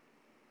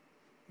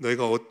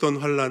 너희가 어떤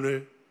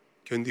환난을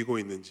견디고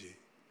있는지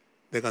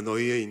내가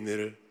너희의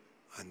인내를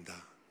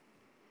안다.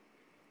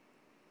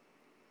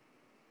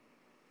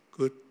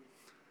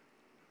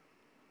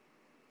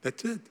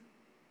 That's it.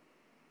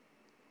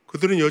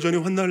 그들은 여전히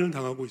환난을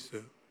당하고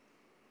있어요.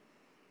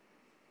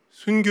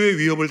 순교의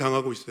위협을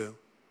당하고 있어요.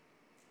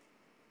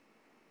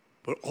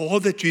 But all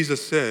that Jesus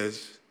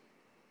says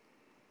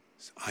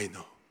is, I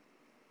know.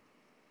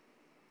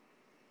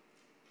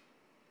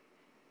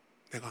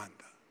 내가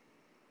안다.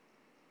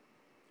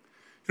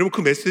 여러분, 그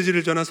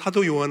메시지를 전한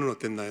사도 요한은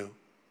어땠나요?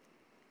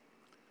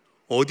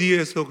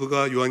 어디에서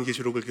그가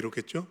요한계시록을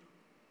기록했죠?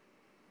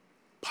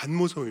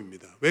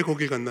 반모섬입니다. 왜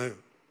거길 갔나요?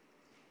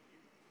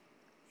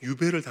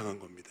 유배를 당한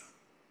겁니다.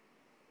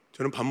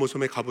 저는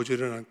반모섬에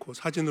가보지는 않고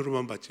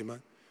사진으로만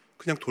봤지만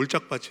그냥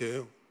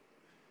돌짝밭이에요.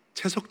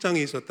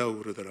 채석장이 있었다고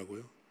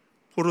그러더라고요.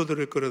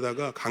 포로들을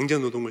끌어다가 강제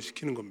노동을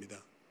시키는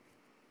겁니다.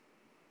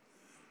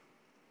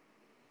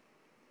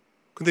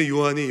 근데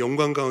요한이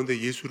영광 가운데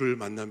예수를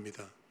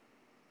만납니다.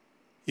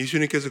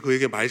 예수님께서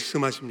그에게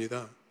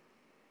말씀하십니다.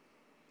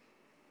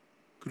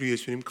 그리고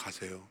예수님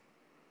가세요.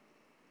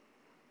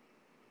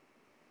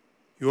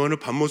 요한을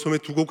반모섬에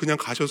두고 그냥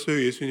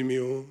가셨어요.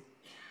 예수님이요.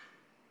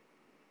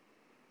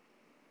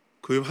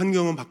 그의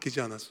환경은 바뀌지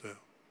않았어요.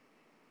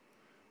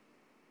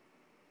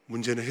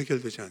 문제는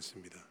해결되지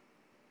않습니다.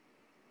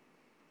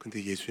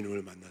 근데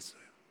예수님을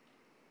만났어요.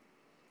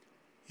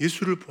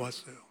 예수를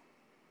보았어요.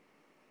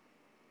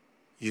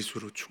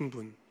 예수로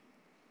충분한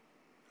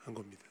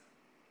겁니다.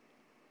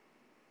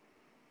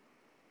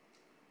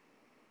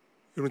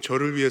 여러분,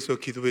 저를 위해서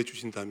기도해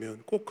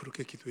주신다면 꼭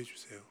그렇게 기도해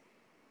주세요.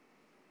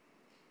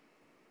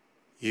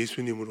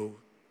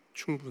 예수님으로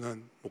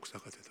충분한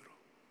목사가 되도록.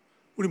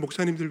 우리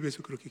목사님들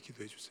위해서 그렇게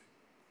기도해 주세요.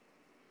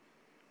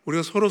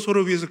 우리가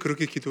서로 위해서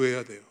그렇게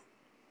기도해야 돼요.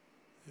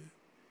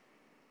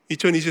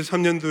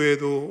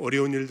 2023년도에도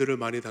어려운 일들을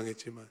많이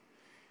당했지만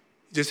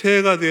이제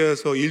새해가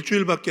되어서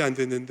일주일밖에 안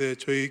됐는데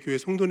저희 교회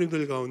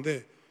성도님들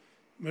가운데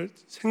정말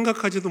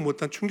생각하지도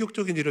못한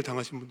충격적인 일을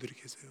당하신 분들이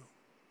계세요.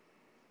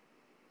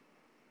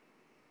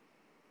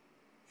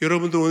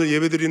 여러분들 오늘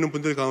예배드리는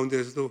분들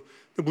가운데에서도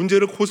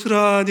문제를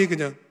고스란히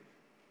그냥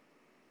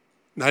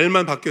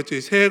날만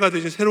바뀌었지 새해가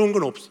되지 새로운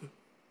건 없어요.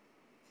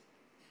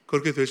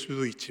 그렇게 될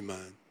수도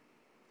있지만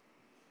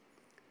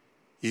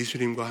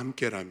예수님과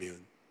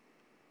함께라면,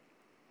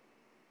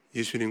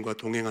 예수님과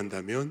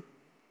동행한다면,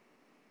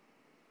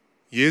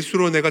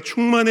 예수로 내가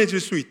충만해질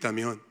수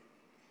있다면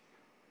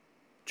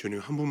주님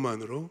한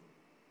분만으로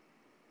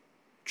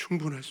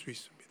충분할 수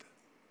있습니다.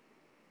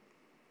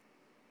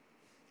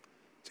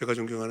 제가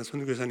존경하는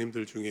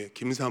선교사님들 중에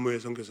김사무엘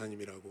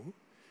선교사님이라고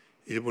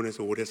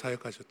일본에서 오래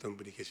사역하셨던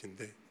분이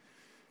계신데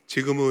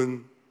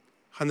지금은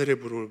하늘의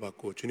부름을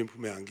받고 주님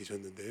품에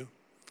안기셨는데요.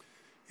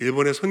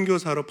 일본에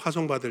선교사로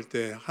파송받을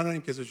때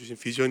하나님께서 주신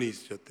비전이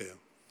있으셨대요.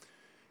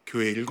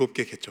 교회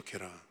 7개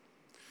개척해라.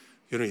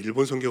 여러분,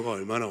 일본 선교가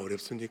얼마나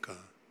어렵습니까?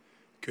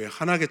 교회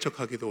하나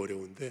개척하기도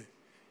어려운데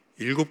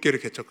 7개를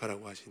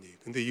개척하라고 하시니.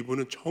 근데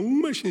이분은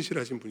정말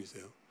신실하신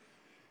분이세요.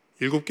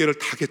 7개를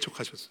다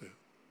개척하셨어요.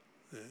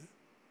 네.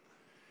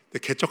 근데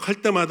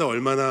개척할 때마다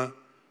얼마나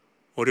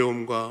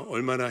어려움과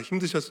얼마나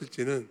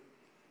힘드셨을지는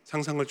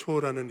상상을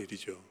초월하는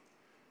일이죠.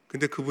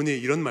 근데 그분이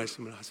이런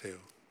말씀을 하세요.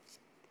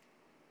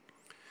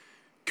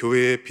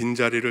 교회의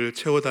빈자리를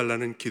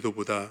채워달라는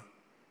기도보다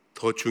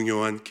더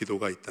중요한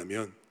기도가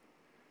있다면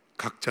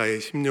각자의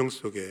심령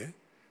속에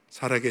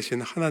살아계신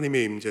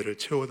하나님의 임재를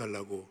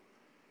채워달라고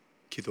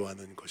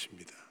기도하는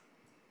것입니다.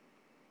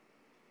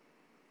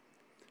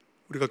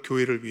 우리가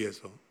교회를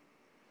위해서,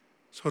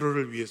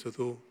 서로를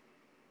위해서도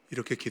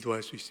이렇게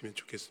기도할 수 있으면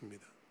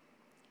좋겠습니다.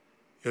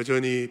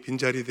 여전히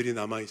빈자리들이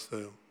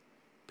남아있어요.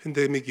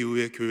 팬데믹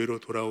이후에 교회로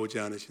돌아오지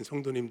않으신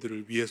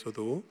성도님들을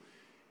위해서도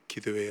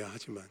기도해야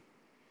하지만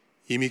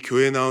이미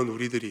교회 나온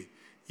우리들이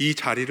이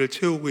자리를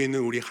채우고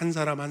있는 우리 한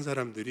사람 한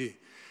사람들이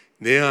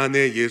내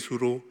안에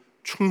예수로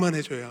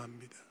충만해져야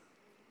합니다.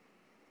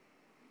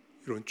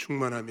 이런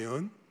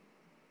충만하면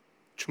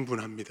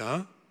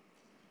충분합니다.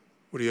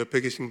 우리 옆에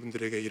계신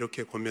분들에게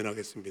이렇게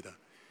권면하겠습니다.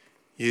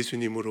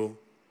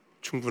 예수님으로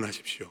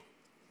충분하십시오.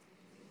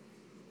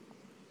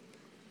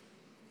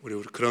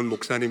 우리 그런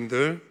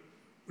목사님들,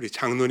 우리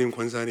장로님,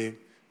 권사님,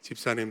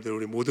 집사님들,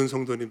 우리 모든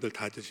성도님들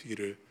다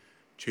되시기를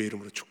주의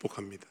이름으로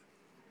축복합니다.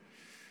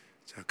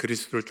 자,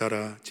 그리스도를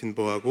따라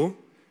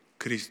진보하고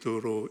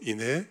그리스도로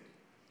인해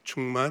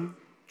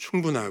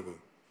충분하고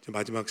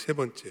마지막 세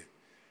번째,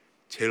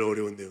 제일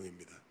어려운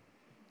내용입니다.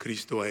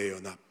 그리스도와의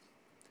연합,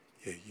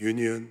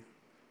 Union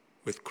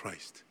with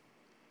Christ.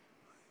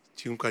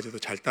 지금까지도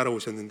잘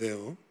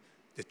따라오셨는데요,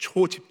 이제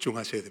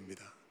초집중하셔야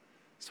됩니다.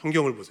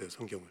 성경을 보세요.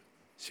 성경을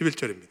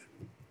 11절입니다.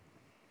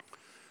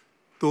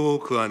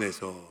 또 그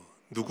안에서,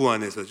 누구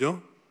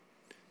안에서죠?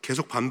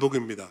 계속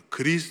반복입니다.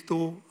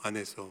 그리스도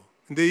안에서.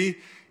 근데 이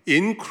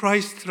in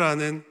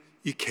Christ라는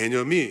이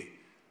개념이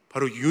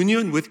바로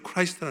union with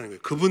Christ라는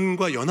거예요.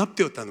 그분과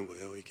연합되었다는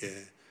거예요.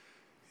 이게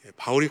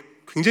바울이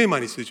굉장히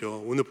많이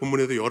쓰죠. 오늘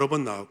본문에도 여러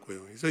번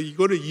나왔고요. 그래서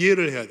이거를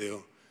이해를 해야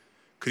돼요.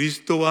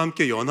 그리스도와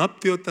함께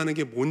연합되었다는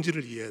게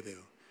뭔지를 이해해야 돼요.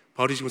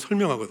 바울이 지금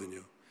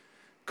설명하거든요.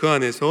 그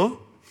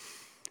안에서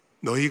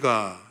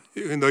너희가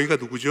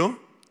누구죠?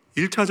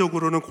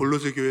 1차적으로는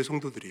골로새 교회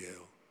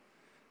성도들이에요.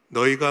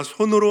 너희가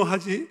손으로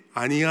하지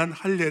아니한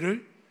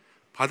할례를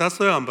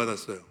받았어요, 안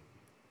받았어요?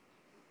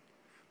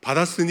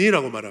 받았으니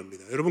라고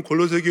말합니다. 여러분,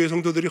 골로새 교회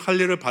성도들이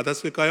할례를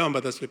받았을까요, 안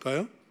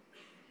받았을까요?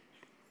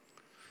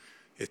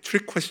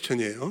 트릭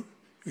퀘스천이에요.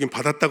 여긴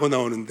받았다고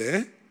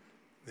나오는데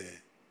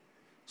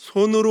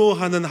손으로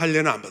하는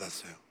할례는 안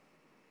받았어요.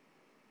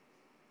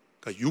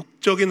 그러니까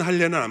육적인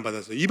할례는 안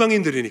받았어요.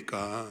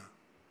 이방인들이니까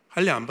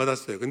할례 안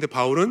받았어요. 근데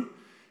바울은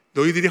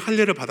너희들이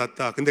할례를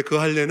받았다. 근데 그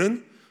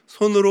할례는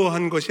손으로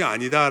한 것이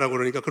아니다 라고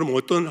그러니까 그럼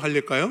어떤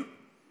할례일까요?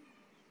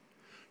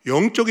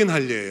 영적인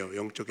할례예요.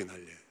 영적인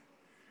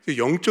할례.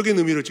 영적인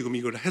의미로 지금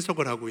이걸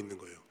해석을 하고 있는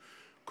거예요.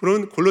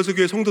 그런 골로새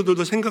교회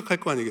성도들도 생각할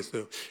거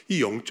아니겠어요?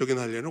 이 영적인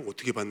할례는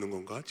어떻게 받는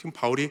건가? 지금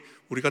바울이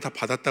우리가 다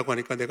받았다고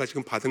하니까 내가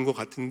지금 받은 것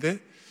같은데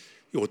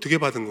이거 어떻게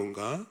받은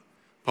건가?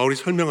 바울이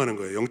설명하는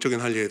거예요. 영적인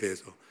할례에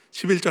대해서.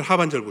 11절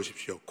하반절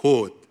보십시오.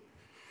 곧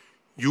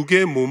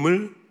육의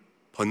몸을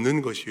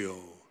벗는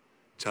것이요.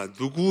 자,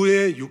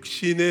 누구의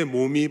육신의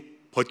몸이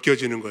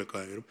벗겨지는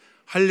걸까요? 여러분,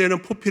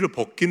 할례는 포피를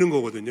벗기는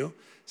거거든요.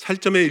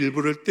 살점의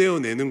일부를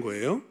떼어내는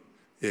거예요.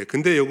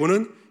 근데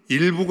이거는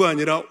일부가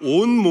아니라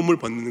온 몸을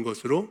벗는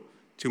것으로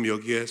지금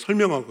여기에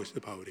설명하고 있어요,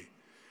 바울이.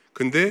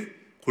 근데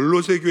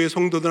골로새 교회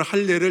성도들은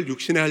할례를,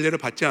 육신의 할례를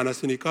받지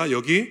않았으니까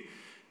여기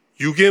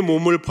육의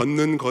몸을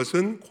벗는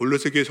것은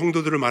골로새 교회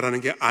성도들을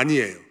말하는 게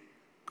아니에요.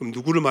 그럼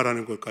누구를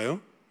말하는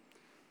걸까요?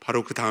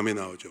 바로 그 다음에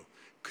나오죠.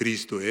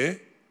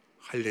 그리스도의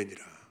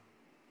할례니라.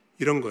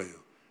 이런 거예요.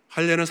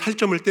 할례는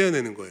살점을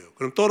떼어내는 거예요.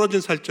 그럼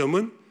떨어진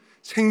살점은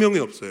생명이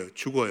없어요.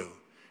 죽어요.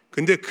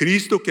 근데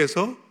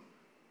그리스도께서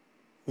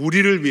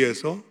우리를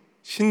위해서,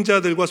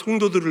 신자들과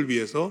성도들을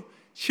위해서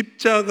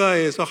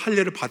십자가에서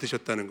할례를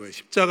받으셨다는 거예요.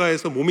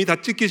 십자가에서 몸이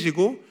다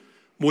찢기시고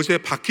못에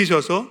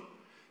박히셔서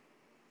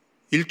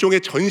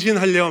일종의 전신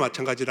할례와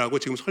마찬가지라고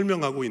지금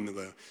설명하고 있는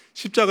거예요.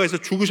 십자가에서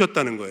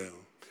죽으셨다는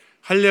거예요.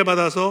 할례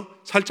받아서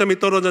살점이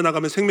떨어져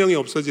나가면 생명이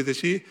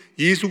없어지듯이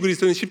예수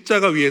그리스도는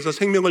십자가 위에서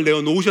생명을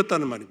내어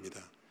놓으셨다는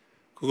말입니다.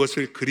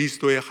 그것을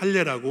그리스도의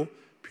할례라고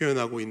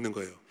표현하고 있는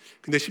거예요.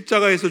 근데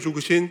십자가에서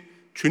죽으신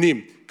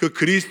주님, 그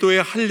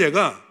그리스도의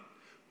할례가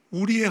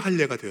우리의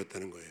할례가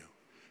되었다는 거예요.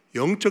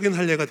 영적인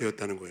할례가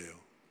되었다는 거예요.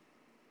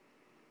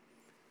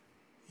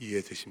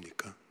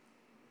 이해되십니까?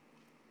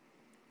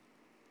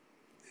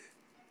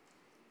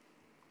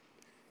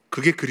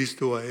 그게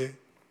그리스도와의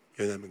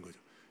연합인 거죠.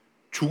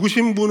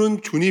 죽으신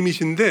분은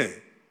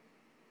주님이신데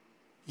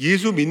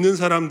예수 믿는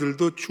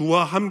사람들도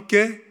주와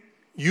함께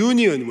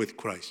union with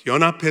Christ,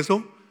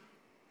 연합해서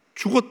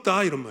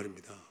죽었다 이런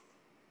말입니다.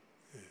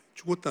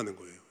 죽었다는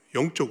거예요.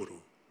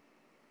 영적으로.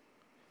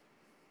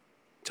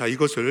 자,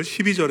 이것을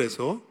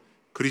 12절에서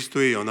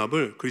그리스도와의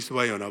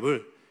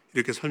연합을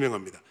이렇게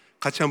설명합니다.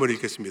 같이 한번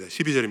읽겠습니다.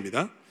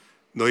 12절입니다.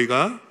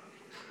 너희가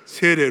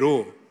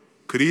세례로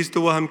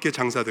그리스도와 함께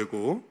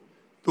장사되고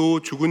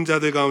또 죽은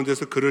자들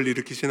가운데서 그를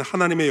일으키신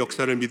하나님의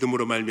역사를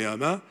믿음으로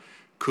말미암아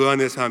그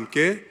안에서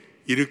함께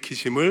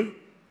일으키심을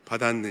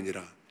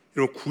받았느니라.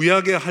 여러분,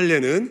 구약의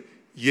할례는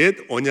옛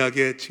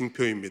언약의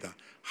징표입니다.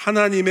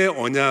 하나님의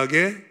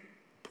언약에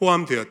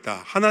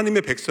포함되었다,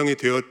 하나님의 백성이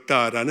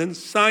되었다라는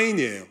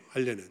사인이에요.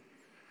 할례는.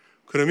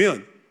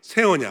 그러면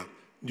새 언약,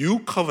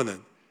 뉴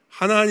커버넌트,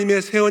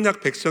 하나님의 새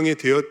언약 백성이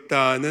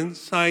되었다는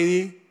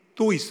사인이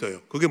또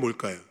있어요. 그게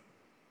뭘까요?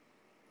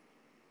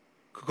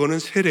 그거는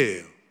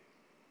세례예요.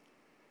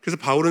 그래서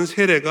바울은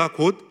세례가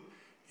곧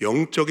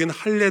영적인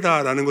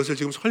할례다라는 것을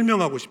지금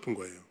설명하고 싶은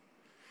거예요.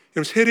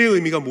 그럼 세례의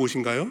의미가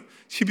무엇인가요?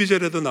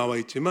 12절에도 나와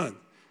있지만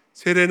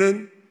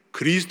세례는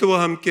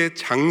그리스도와 함께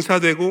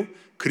장사되고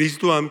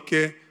그리스도와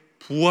함께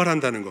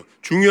부활한다는 것.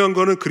 중요한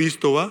거는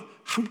그리스도와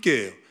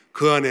함께예요.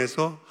 그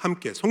안에서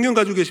함께. 성경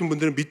가지고 계신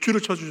분들은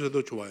밑줄을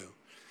쳐주셔도 좋아요.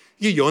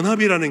 이게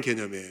연합이라는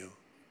개념이에요.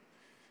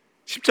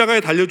 십자가에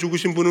달려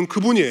죽으신 분은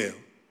그분이에요.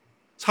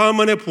 사흘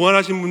만에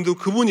부활하신 분도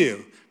그분이에요.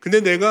 근데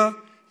내가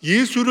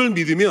예수를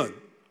믿으면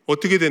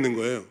어떻게 되는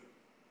거예요?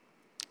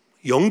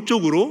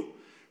 영적으로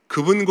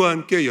그분과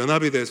함께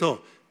연합이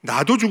돼서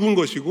나도 죽은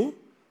것이고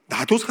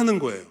나도 사는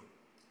거예요.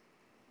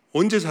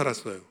 언제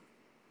살았어요?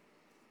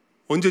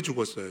 언제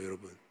죽었어요,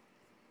 여러분?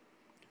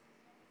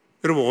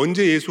 여러분,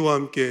 언제 예수와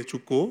함께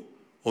죽고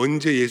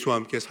언제 예수와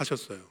함께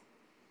사셨어요?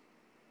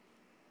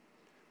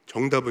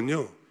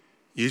 정답은요,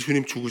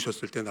 예수님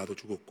죽으셨을 때 나도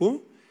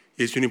죽었고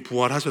예수님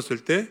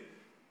부활하셨을 때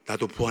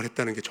나도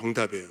부활했다는 게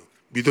정답이에요.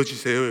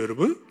 믿어지세요,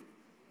 여러분?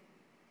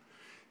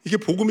 이게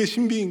복음의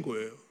신비인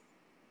거예요.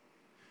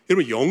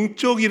 여러분,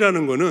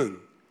 영적이라는 거는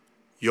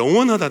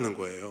영원하다는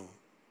거예요.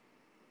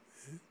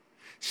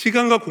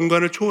 시간과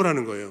공간을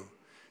초월하는 거예요.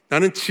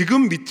 나는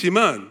지금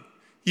믿지만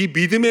이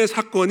믿음의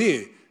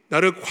사건이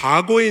나를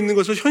과거에 있는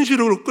것을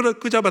현실로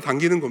끄잡아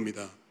당기는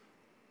겁니다.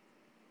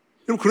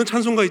 여러분, 그런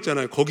찬송가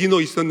있잖아요. 거기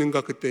너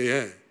있었는가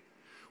그때에.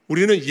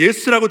 우리는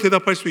예스라고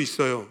대답할 수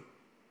있어요.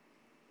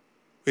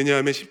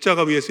 왜냐하면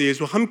십자가 위에서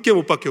예수와 함께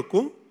못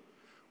박혔고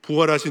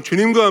부활하신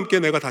주님과 함께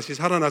내가 다시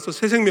살아나서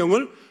새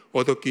생명을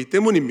얻었기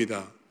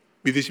때문입니다.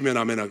 믿으시면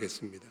아멘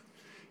하겠습니다.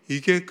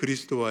 이게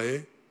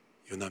그리스도와의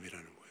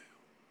연합이라는 거예요.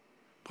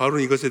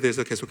 바울은 이것에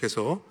대해서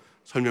계속해서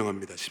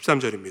설명합니다.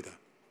 13절입니다.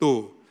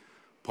 또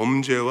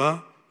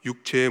범죄와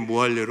육체의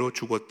무할례로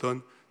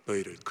죽었던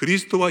너희를,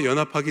 그리스도와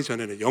연합하기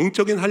전에는,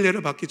 영적인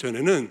할례를 받기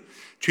전에는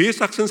죄의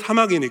싹은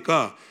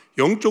사막이니까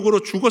영적으로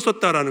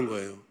죽었었다라는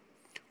거예요.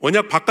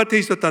 언약 바깥에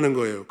있었다는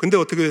거예요. 근데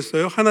어떻게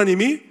됐어요?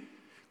 하나님이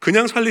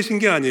그냥 살리신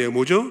게 아니에요.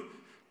 뭐죠?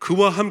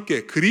 그와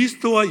함께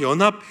그리스도와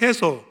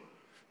연합해서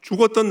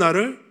죽었던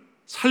나를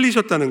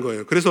살리셨다는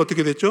거예요. 그래서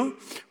어떻게 됐죠?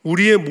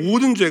 우리의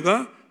모든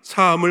죄가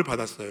사함을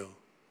받았어요.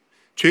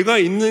 죄가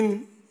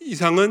있는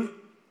이상은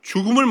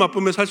죽음을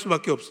맛보며 살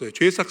수밖에 없어요.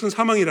 죄의 싹은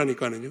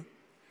사망이라니까요.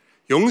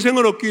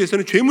 영생을 얻기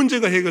위해서는 죄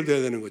문제가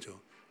해결돼야 되는 거죠.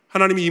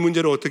 하나님이 이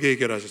문제를 어떻게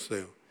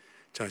해결하셨어요?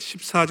 자,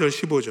 14절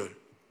 15절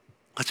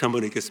같이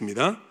한번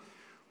읽겠습니다.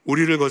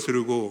 우리를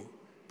거스르고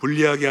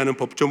불리하게 하는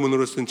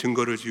법조문으로 쓴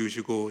증거를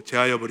지우시고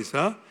제하여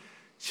버리사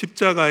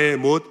십자가에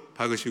못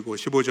박으시고,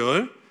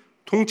 15절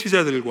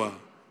통치자들과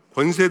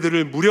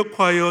권세들을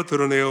무력화하여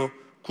드러내어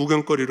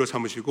구경거리로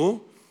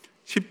삼으시고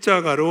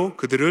십자가로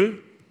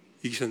그들을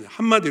이기셨네요.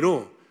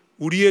 한마디로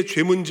우리의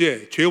죄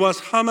문제, 죄와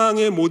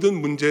사망의 모든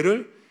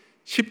문제를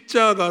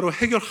십자가로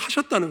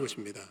해결하셨다는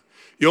것입니다.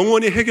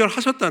 영원히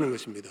해결하셨다는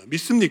것입니다.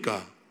 믿습니까?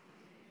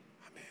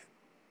 아멘.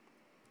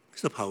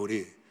 그래서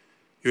바울이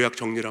요약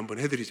정리를 한번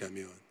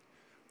해드리자면,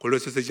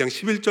 골로새서 2장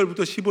 11절부터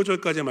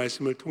 15절까지의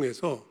말씀을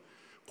통해서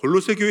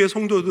골로새 교회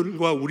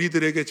성도들과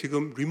우리들에게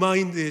지금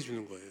리마인드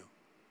해주는 거예요.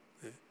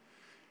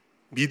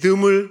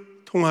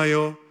 믿음을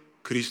통하여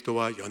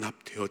그리스도와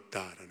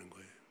연합되었다라는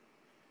거예요.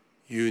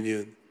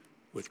 Union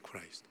with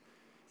Christ.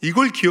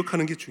 이걸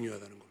기억하는 게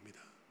중요하다는 겁니다.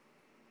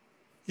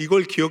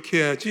 이걸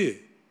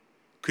기억해야지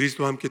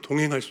그리스도와 함께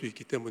동행할 수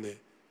있기 때문에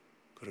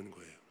그러는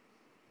거예요.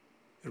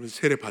 여러분,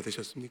 세례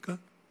받으셨습니까?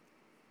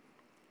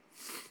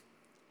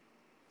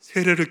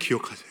 세례를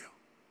기억하세요.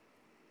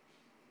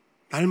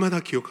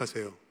 날마다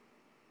기억하세요.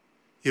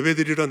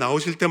 예배드리러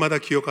나오실 때마다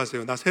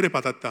기억하세요. 나 세례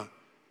받았다.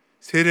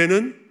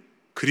 세례는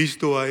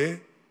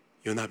그리스도와의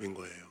연합인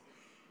거예요.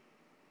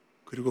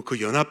 그리고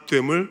그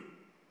연합됨을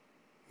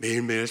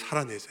매일매일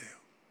살아내세요.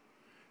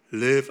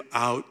 Live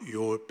out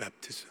your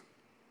baptism.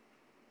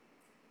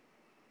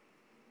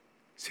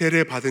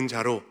 세례 받은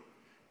자로,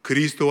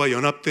 그리스도와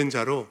연합된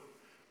자로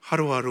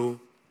하루하루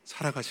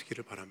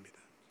살아가시기를 바랍니다.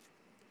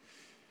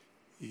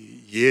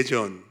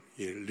 예전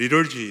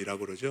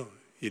리터지라고 그러죠.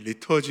 이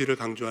리터지를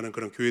강조하는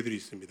그런 교회들이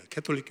있습니다.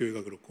 캐톨릭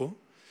교회가 그렇고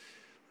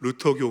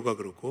루터교가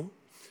그렇고,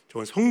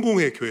 저건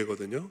성공의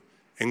교회거든요.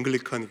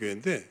 앵글리칸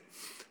교회인데,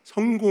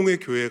 성공의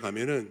교회에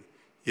가면은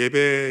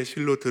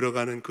예배실로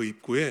들어가는 그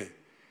입구에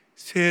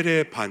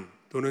세례반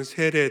또는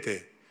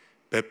세례대,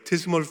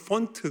 베프티스멀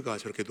폰트가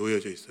저렇게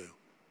놓여져 있어요.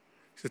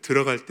 그래서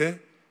들어갈 때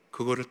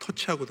그거를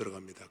터치하고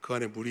들어갑니다. 그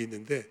안에 물이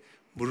있는데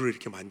물을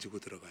이렇게 만지고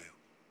들어가요.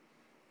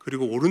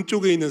 그리고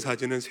오른쪽에 있는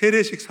사진은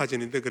세례식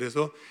사진인데,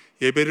 그래서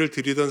예배를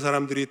드리던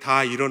사람들이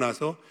다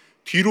일어나서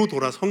뒤로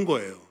돌아선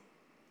거예요.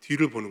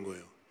 뒤를 보는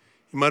거예요.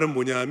 이 말은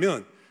뭐냐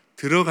하면,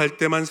 들어갈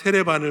때만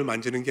세례반을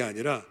만지는 게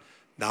아니라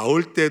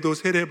나올 때도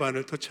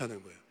세례반을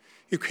터치하는 거예요.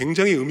 이게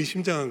굉장히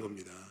의미심장한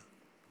겁니다.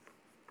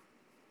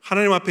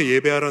 하나님 앞에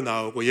예배하러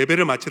나오고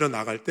예배를 마치러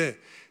나갈 때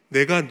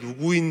내가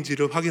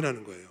누구인지를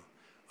확인하는 거예요.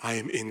 I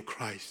am in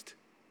Christ.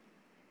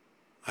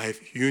 I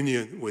have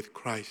union with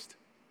Christ.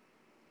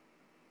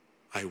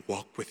 I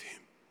walk with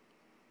Him.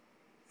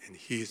 And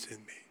He is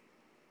in me.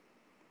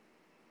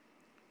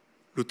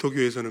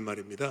 루터교에서는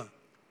말입니다.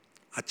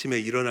 아침에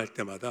일어날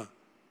때마다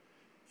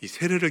이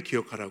세례를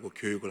기억하라고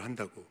교육을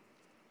한다고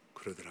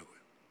그러더라고요.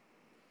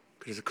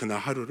 그래서 그날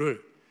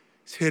하루를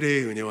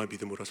세례의 은혜와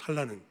믿음으로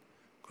살라는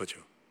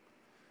거죠.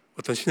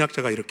 어떤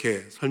신학자가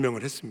이렇게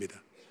설명을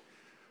했습니다.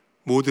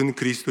 모든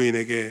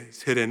그리스도인에게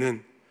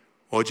세례는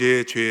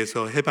어제의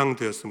죄에서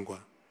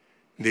해방되었음과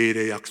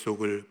내일의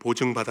약속을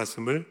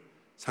보증받았음을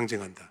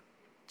상징한다.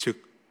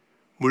 즉,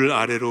 물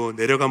아래로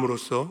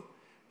내려감으로써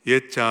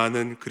옛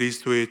자아는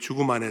그리스도의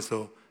죽음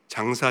안에서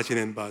장사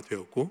지낸 바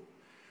되었고,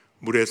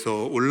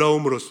 물에서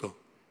올라옴으로써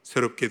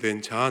새롭게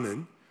된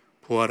자아는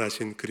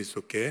부활하신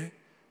그리스도께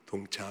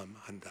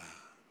동참한다.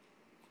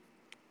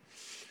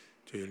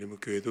 저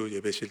열린문교회도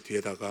예배실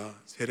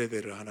뒤에다가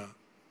세례대를 하나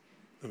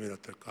놓으면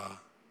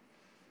어떨까?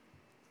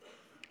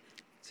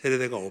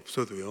 세례대가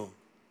없어도요,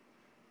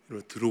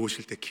 여러분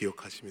들어오실 때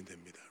기억하시면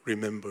됩니다.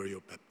 Remember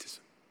your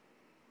baptism.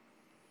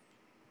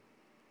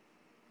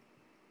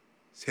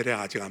 세례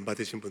아직 안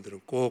받으신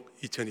분들은 꼭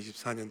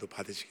 2024년도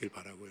받으시길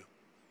바라고요.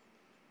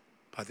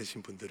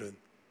 받으신 분들은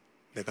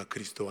내가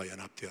그리스도와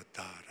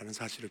연합되었다라는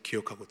사실을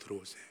기억하고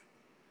들어오세요.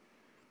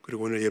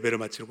 그리고 오늘 예배를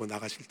마치고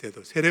나가실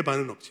때도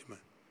세례반은 없지만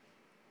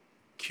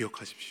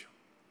기억하십시오.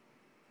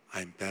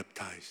 I'm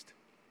baptized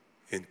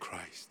in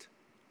Christ.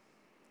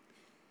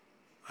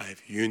 I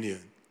have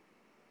union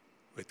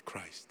with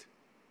Christ.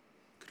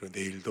 그리고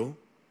내일도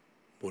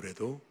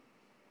모레도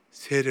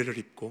세례를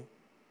입고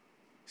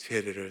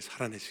세례를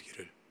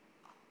살아내시기를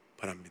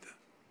바랍니다.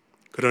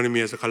 그런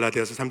의미에서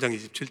갈라디아서 3장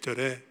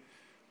 27절에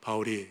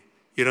바울이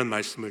이런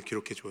말씀을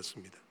기록해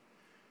주었습니다.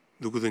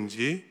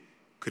 누구든지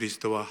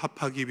그리스도와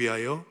합하기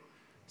위하여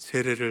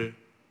세례를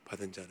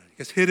받은 자는,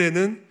 그러니까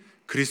세례는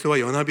그리스도와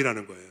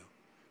연합이라는 거예요.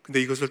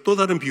 근데 이것을 또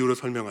다른 비유로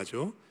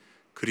설명하죠.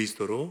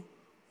 그리스도로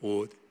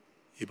옷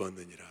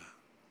입었느니라.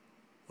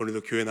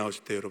 오늘도 교회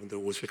나오실 때 여러분들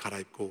옷을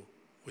갈아입고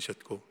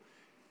오셨고,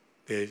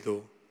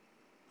 내일도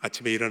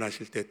아침에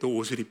일어나실 때 또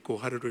옷을 입고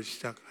하루를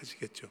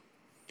시작하시겠죠.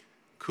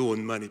 그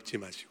옷만 입지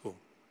마시고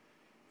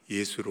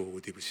예수로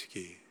옷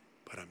입으시기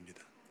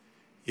바랍니다.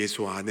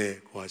 예수 안에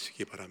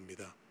거하시기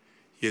바랍니다.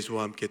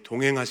 예수와 함께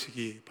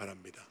동행하시기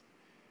바랍니다.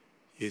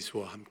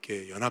 예수와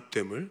함께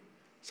연합됨을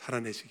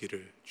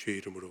살아내시기를 주의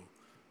이름으로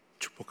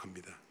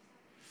축복합니다.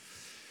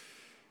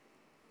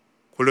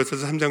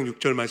 골로새서 3장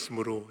 6절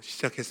말씀으로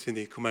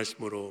시작했으니 그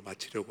말씀으로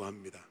마치려고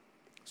합니다.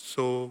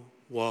 So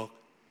walk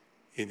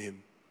in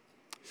Him.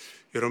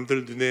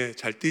 여러분들 눈에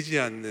잘 띄지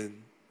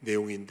않는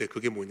내용인데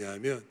그게 뭐냐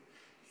하면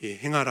이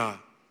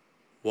행하라,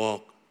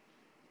 walk,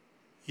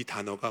 이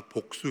단어가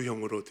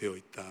복수형으로 되어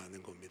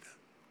있다는 겁니다.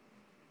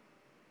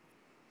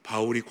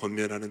 바울이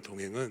권면하는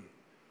동행은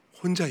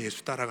혼자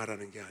예수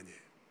따라가라는 게 아니에요.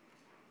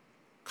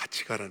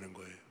 같이 가라는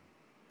거예요.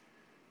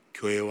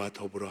 교회와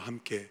더불어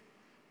함께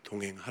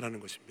동행하라는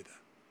것입니다.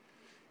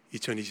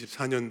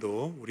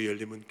 2024년도 우리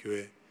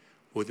열린문교회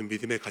모든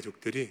믿음의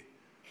가족들이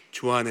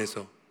주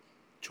안에서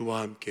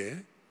주와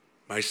함께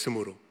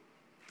말씀으로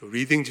또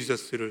리딩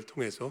지저스를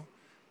통해서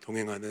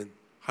동행하는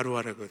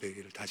하루하루가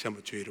되기를 다시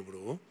한번 주의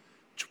이름으로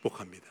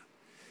축복합니다.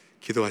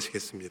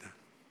 기도하시겠습니다.